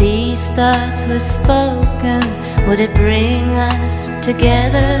 If these thoughts were spoken, would it bring us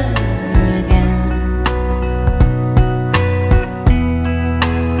together again?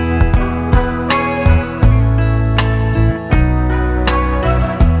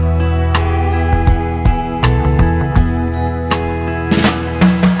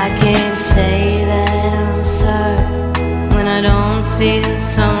 I can't say that I'm sorry when I don't feel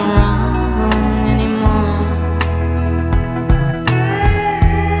so wrong anymore.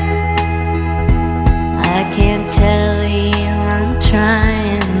 I can't tell you I'm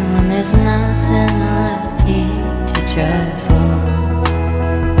trying when there's nothing left here to try for.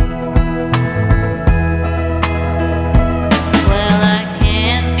 Well, I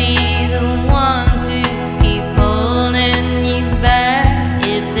can't be the one to keep holding you back.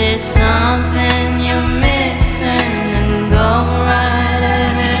 If there's something you're missing, then go right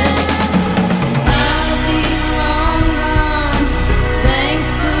ahead. I'll be long gone.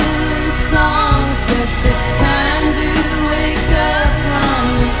 Thanks for the songs. Guess it's time to wake up from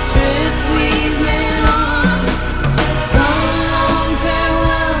this trip we've been on. So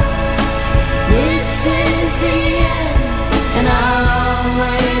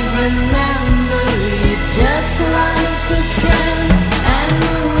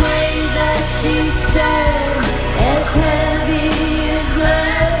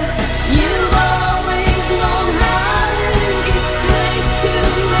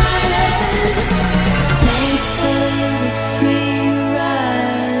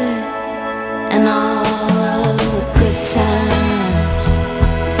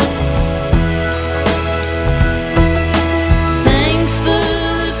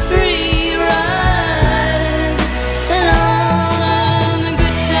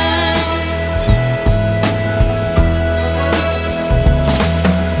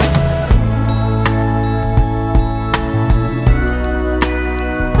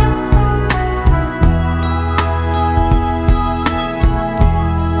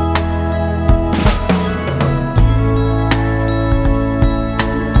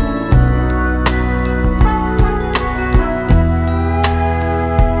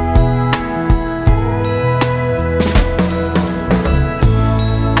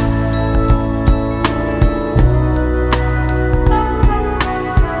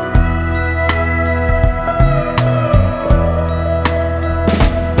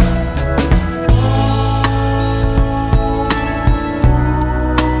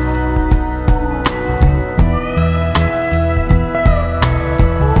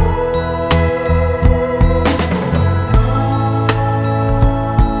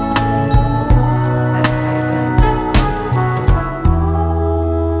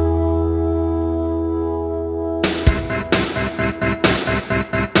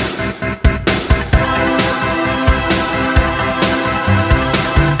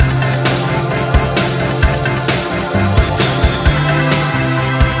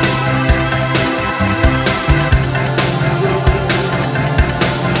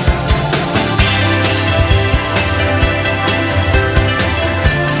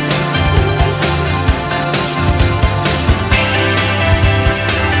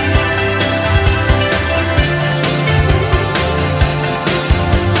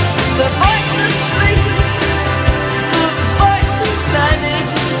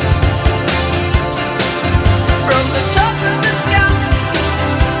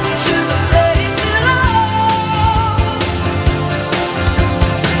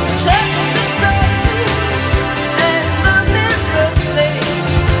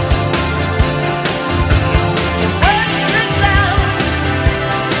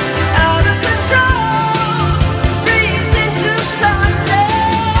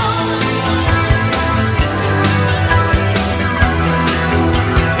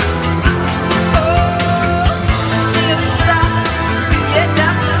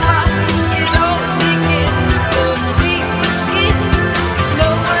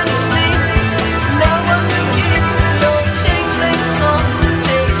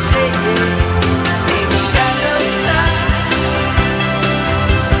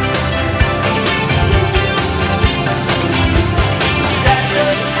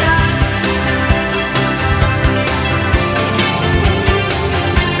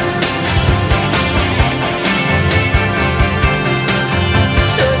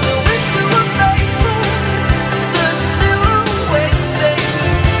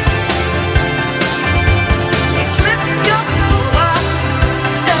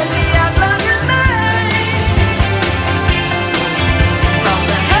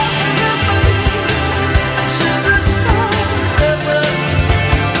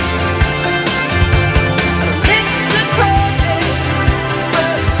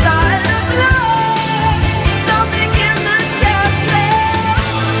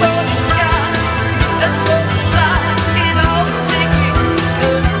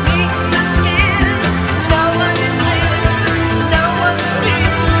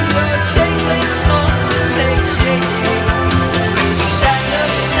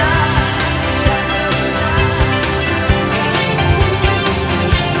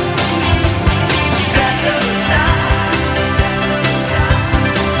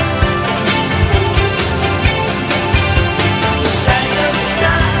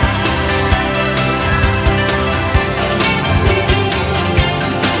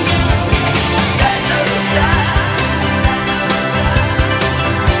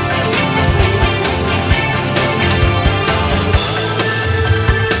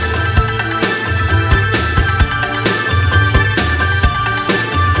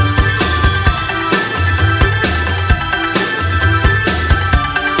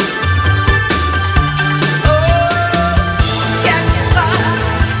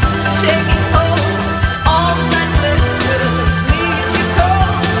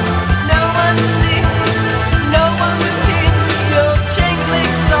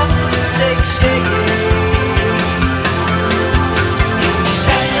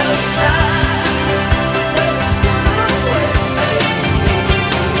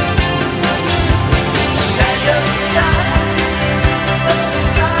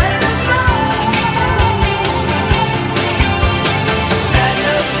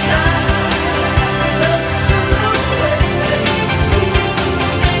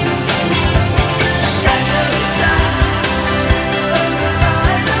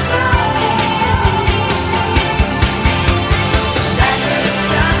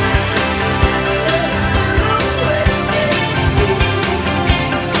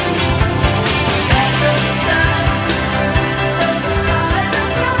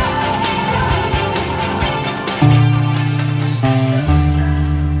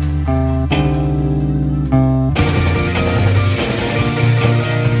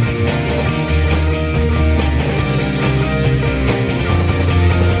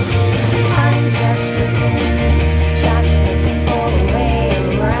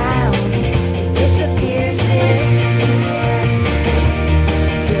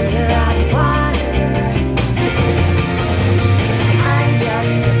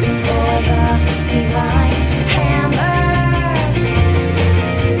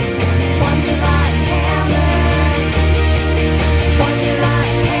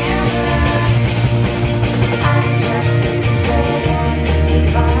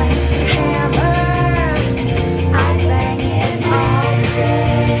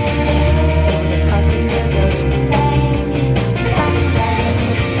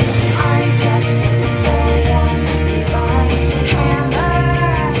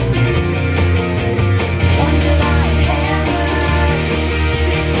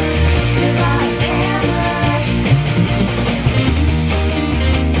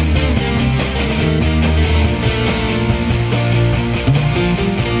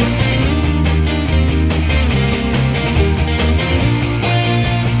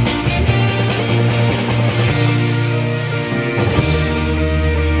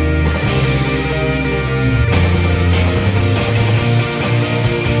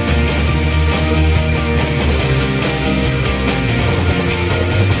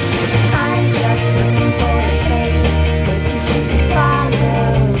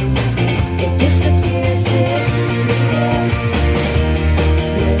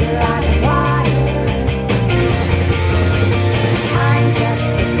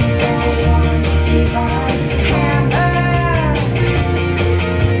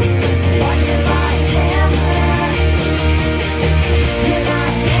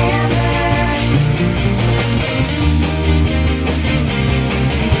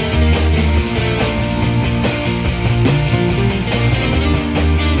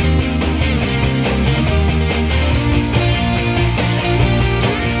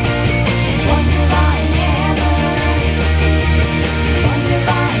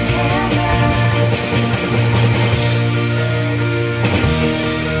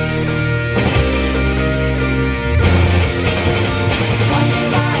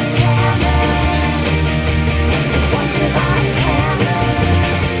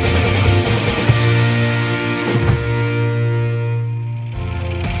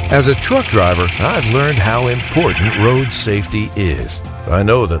As a truck driver, I've learned how important road safety is. I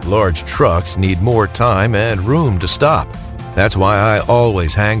know that large trucks need more time and room to stop. That's why I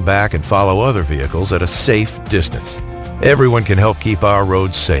always hang back and follow other vehicles at a safe distance. Everyone can help keep our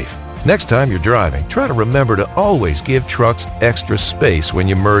roads safe. Next time you're driving, try to remember to always give trucks extra space when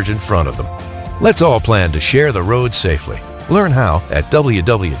you merge in front of them. Let's all plan to share the road safely. Learn how at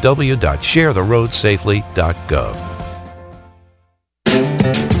www.sharetheroadsafely.gov.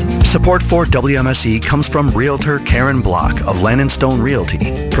 Support for WMSE comes from Realtor Karen Block of Land & Stone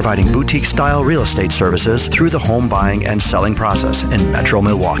Realty, providing boutique-style real estate services through the home buying and selling process in Metro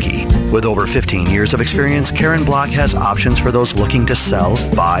Milwaukee. With over 15 years of experience, Karen Block has options for those looking to sell,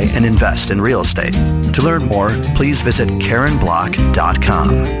 buy, and invest in real estate. To learn more, please visit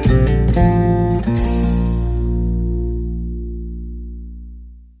KarenBlock.com.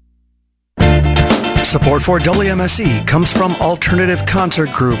 Support for WMSE comes from Alternative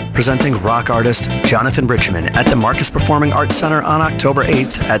Concert Group, presenting rock artist Jonathan Richman at the Marcus Performing Arts Center on October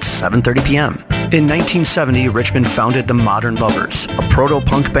 8th at 7:30 p.m. In 1970, Richman founded the Modern Lovers, a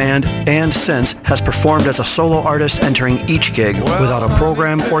proto-punk band, and since has performed as a solo artist, entering each gig without a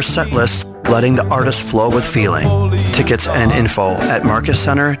program or set list, letting the artist flow with feeling. Tickets and info at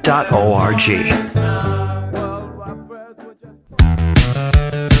marcuscenter.org.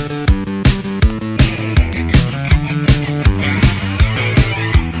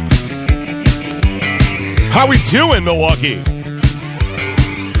 How we doing, Milwaukee?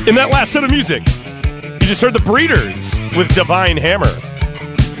 In that last set of music, you just heard the Breeders with Divine Hammer.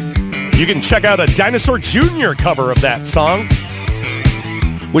 You can check out a Dinosaur Jr. cover of that song,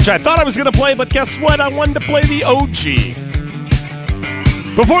 which I thought I was going to play, but guess what? I wanted to play the OG.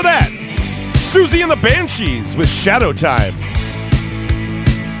 Before that, Siouxsie and the Banshees with Shadowtime.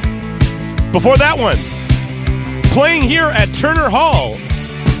 Before that one, playing here at Turner Hall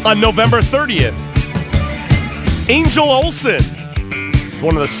on November 30th, Angel Olsen,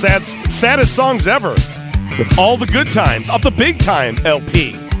 one of the saddest songs ever, with All the Good Times off the Big Time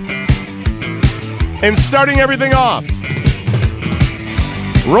LP. And starting everything off,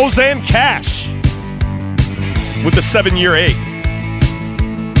 Rosanne Cash with the 7-Year Ache.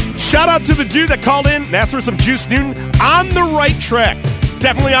 Shout out to the dude that called in and asked for some Juice Newton. On the right track.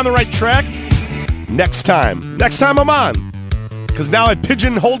 Definitely on the right track. Next time I'm on. Because now I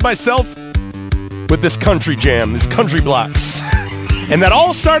pigeonholed myself with this country jam, these country blocks. And that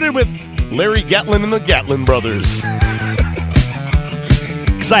all started with Larry Gatlin and the Gatlin Brothers.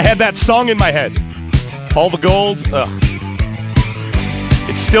 Because I had that song in my head. All the Gold. Ugh.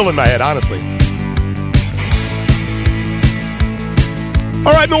 It's still in my head, honestly.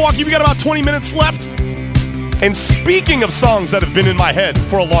 All right, Milwaukee, we got about 20 minutes left. And speaking of songs that have been in my head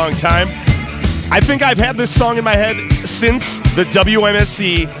for a long time, I think I've had this song in my head since the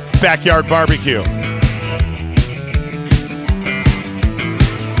WMSE Backyard Barbecue.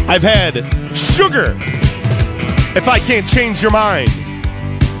 I've had Sugar, If I Can't Change Your Mind,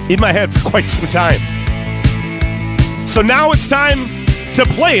 in my head for quite some time. So now it's time to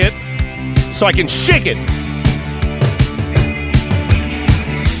play it so I can shake it.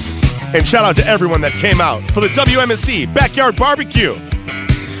 And shout out to everyone that came out for the WMSE Backyard Barbecue.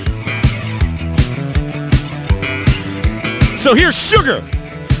 So here's Sugar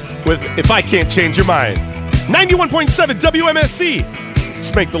with If I Can't Change Your Mind. 91.7 WMSE.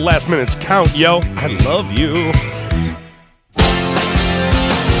 Let's make the last minutes count, yo. I love you.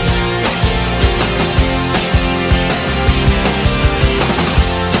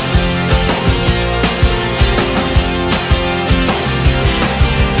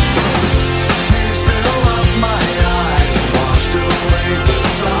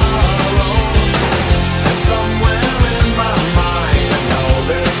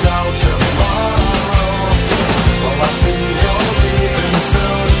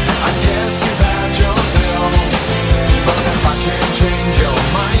 I guess you've had your fill.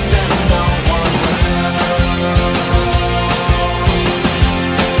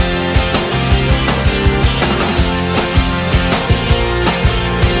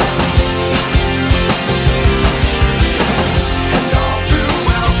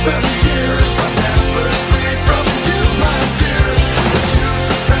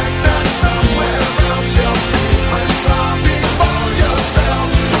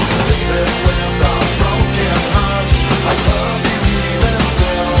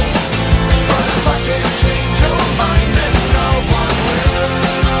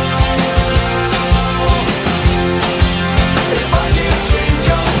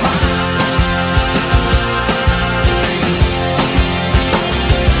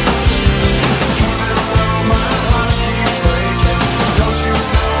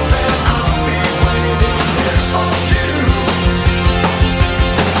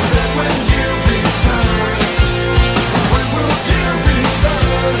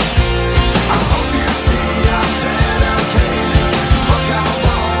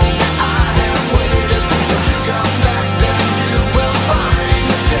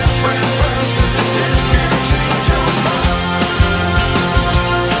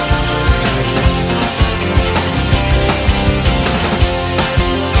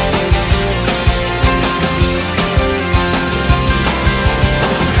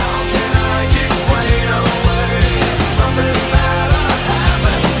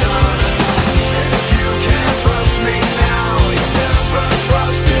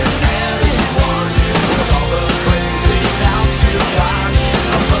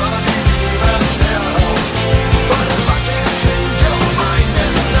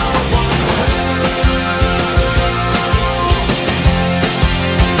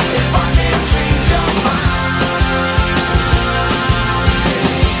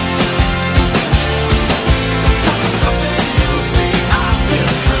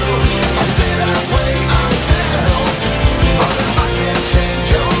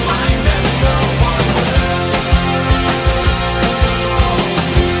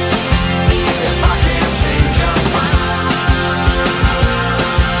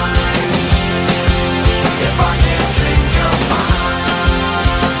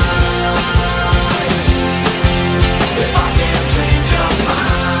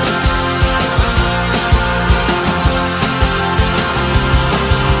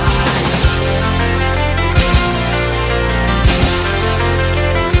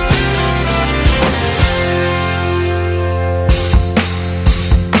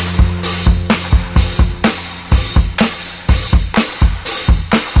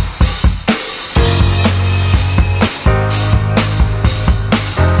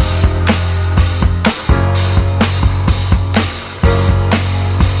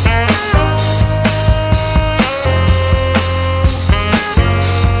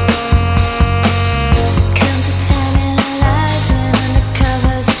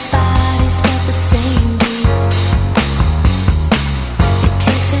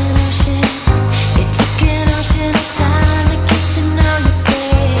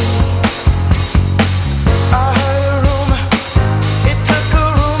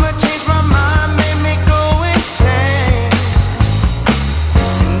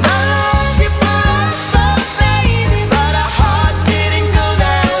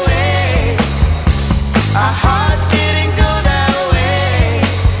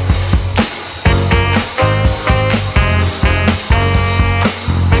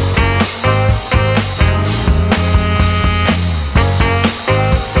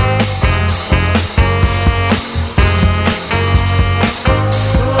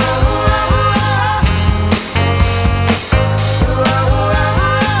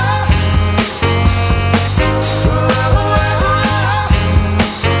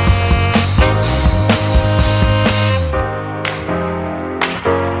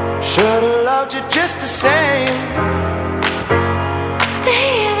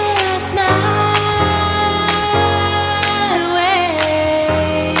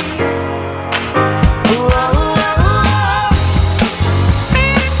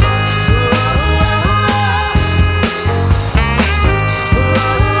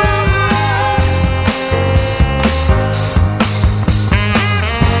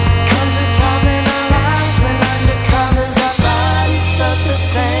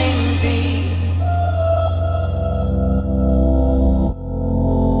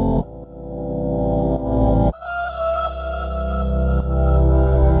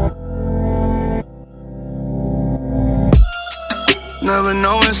 Never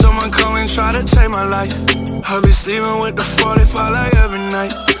know when someone come and try to take my life. I'll be sleeping with the 45 like every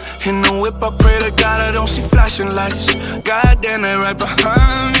night. In the whip, I pray to God I don't see flashing lights. Goddamn, they right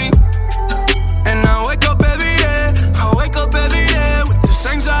behind me. And I wake up every day, I wake up every day with this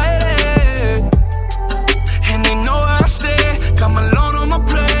anxiety. And they know where I stay, got Malone on my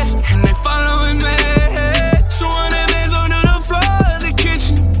place, and they following me. 200 bands under the floor of the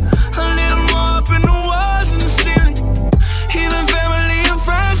kitchen, a little more up in the walls and the ceiling. Even family and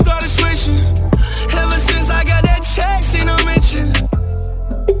friends started switching. Ever since I got that check, seen no mention.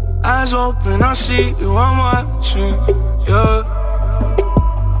 Eyes open, I see you, I'm watching, yeah.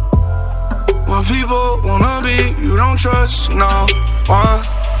 When people wanna be, you don't trust no one.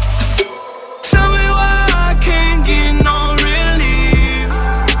 Tell me why I can't get no relief.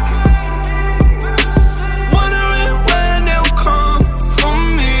 Wondering when they'll come for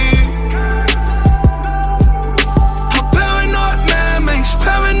me. A paranoid man makes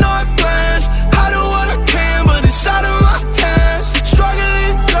paranoid plans. I do what I can, but it's out of my hands.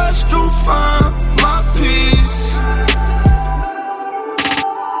 Struggling just to find my peace.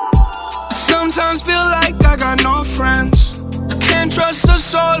 Sometimes feel like I got no friends. Can't trust a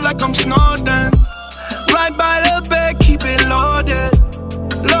soul like I'm Snowden. Right by the bed, keep it loaded.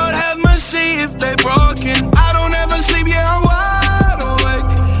 Lord have mercy if they broken. I don't ever sleep, yeah, I'm wide awake.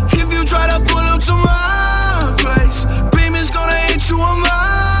 If you try to pull up to my place, beam is gonna hit you a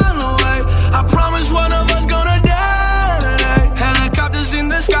mile away. I promise one of us gonna die today. Helicopters in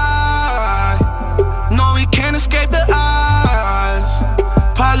the sky. No, we can't escape the eyes.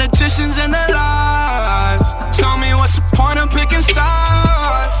 Politicians and their lies. Tell me what's the point of picking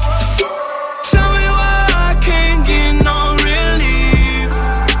sides. Tell me why I can't get no relief.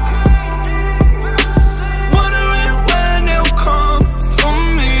 Wondering when they'll come for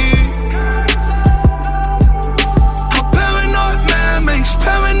me. A paranoid man makes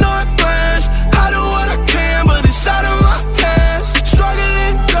paranoid plans. I do what I can, but it's out of my hands.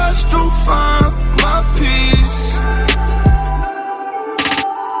 Struggling just to find my peace.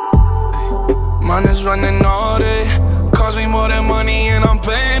 Mine is running all day. Cost me more than money and I'm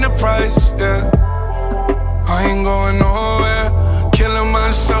paying the price, yeah. I ain't going nowhere. Killing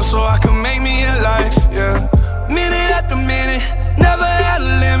myself so I can make me a life, yeah. Minute after minute, never had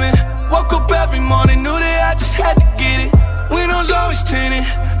a limit. Woke up every morning, knew that I just had to get it. Windows always tinted,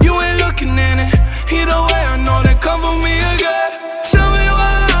 you ain't looking in it. Either way, I know they come for me again. Tell me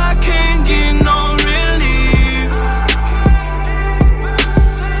why I can't get no relief.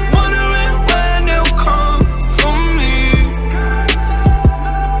 Wondering when they'll come for me.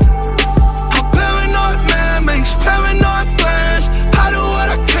 A paranoid man makes paranoid plans. I do what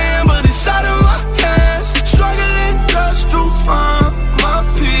I can, but it's out of my hands. Struggling just to find my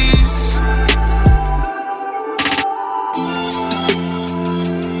peace.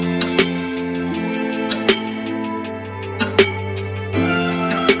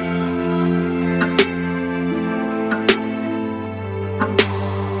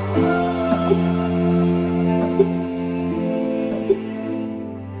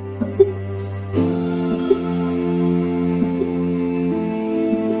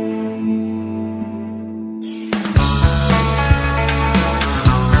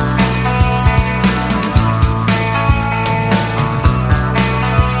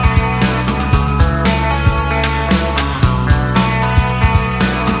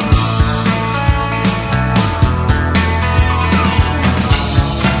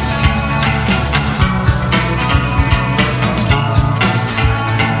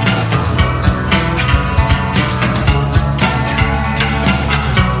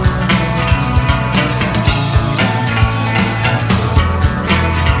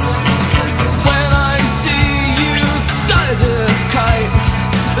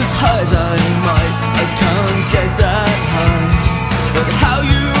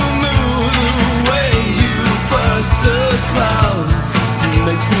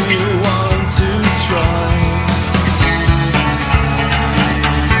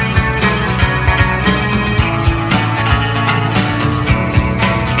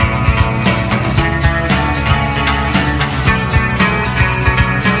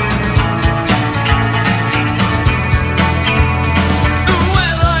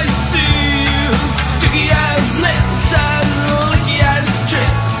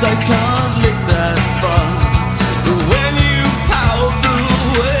 I can't lick that far. When you pout the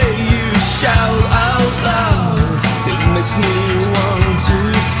way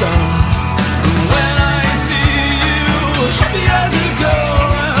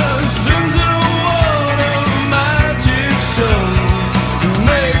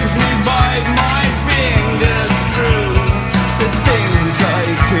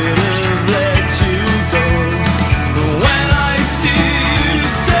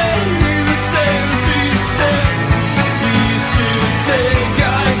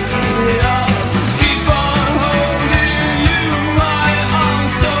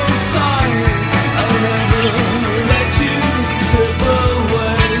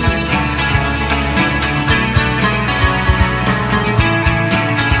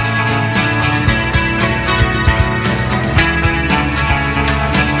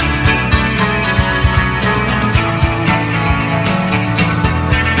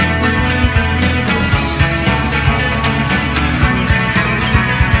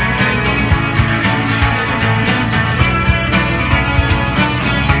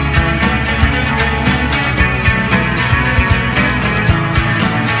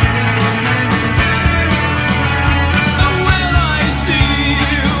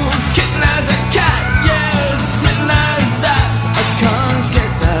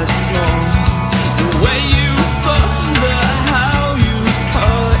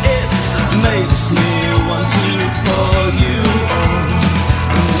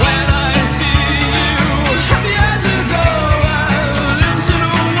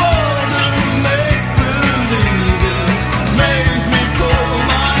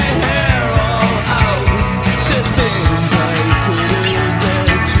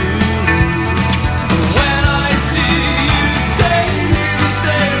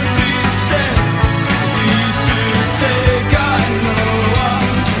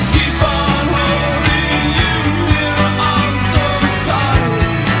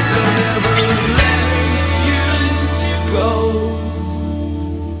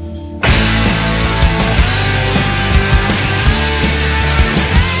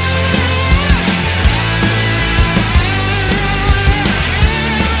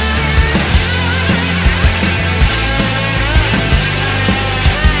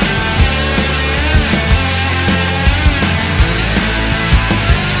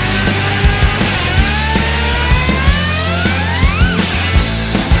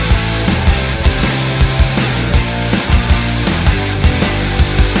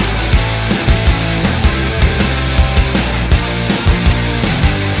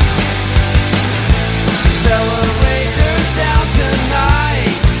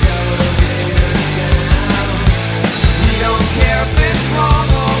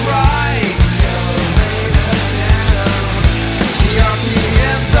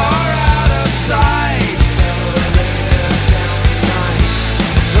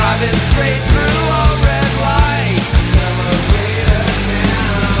straight through a red light. Accelerator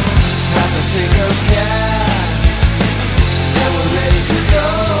down. Have to take a gas, and we're ready to go.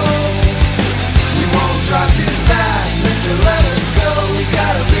 We won't drop too fast, Mr. Let us go. We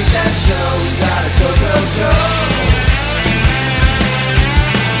gotta make that show. We gotta go, go, go.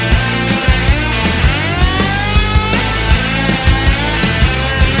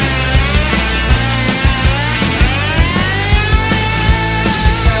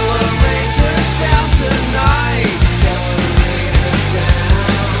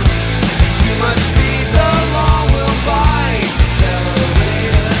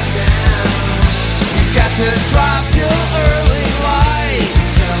 To drive till early light.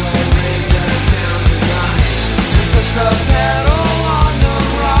 Accelerator down tonight. Just push the pedal on the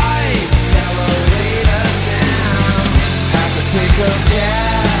right. Accelerator down. Have to take a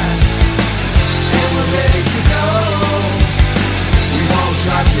gas, and we're ready to go. We won't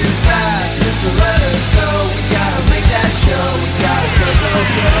drive too fast, Mr. Let us go. We gotta make that show. We gotta go, go,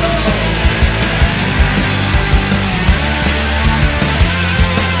 go.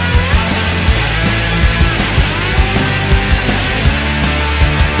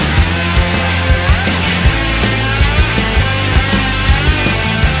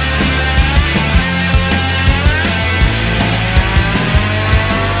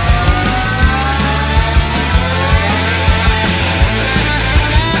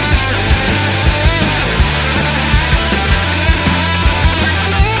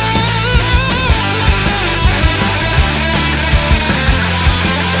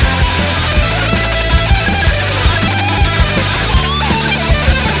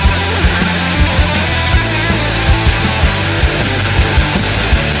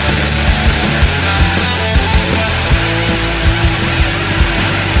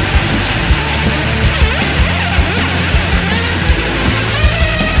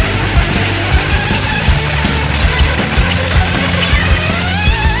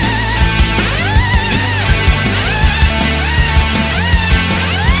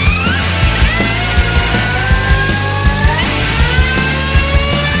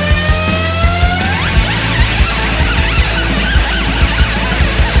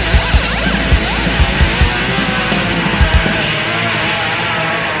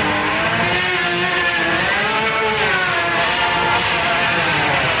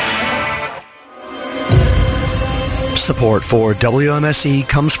 Support for WMSE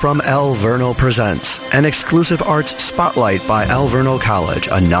comes from El Verno Presents, an exclusive arts spotlight by El Verno College,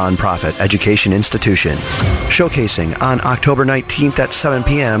 a non-profit education institution. Showcasing on October 19th at 7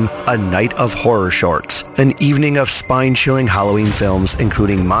 p.m., a night of horror shorts, an evening of spine-chilling Halloween films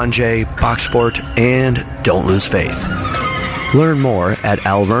including Manje, Box Fort, and Don't Lose Faith. Learn more at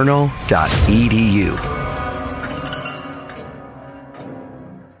alverno.edu.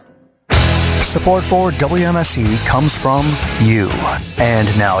 Support for WMSE comes from you. And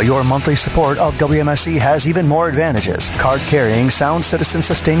now your monthly support of WMSE has even more advantages. Card-carrying Sound Citizen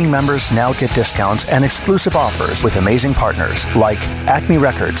sustaining members now get discounts and exclusive offers with amazing partners like Acme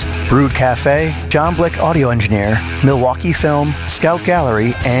Records, Brood Cafe, John Blick Audio Engineer, Milwaukee Film, Scout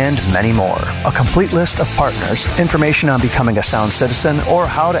Gallery, and many more. A complete list of partners, information on becoming a Sound Citizen, or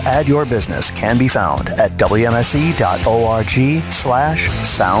how to add your business can be found at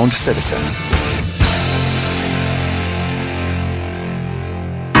wmse.org/Sound Citizen.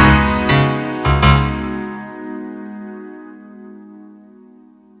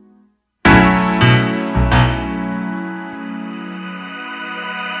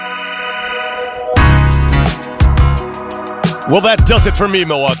 Well, that does it for me,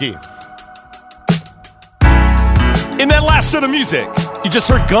 Milwaukee. In that last set of music, you just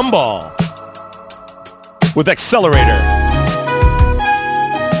heard Gumball with Accelerator.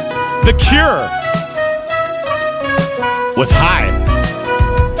 The Cure with High.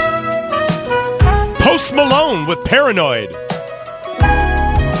 Post Malone with Paranoid.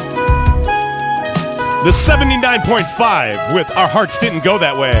 The 79.5 with Our Hearts Didn't Go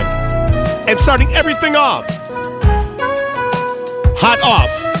That Way. And starting everything off, hot off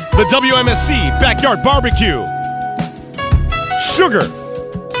the WMSE Backyard Barbecue, Sugar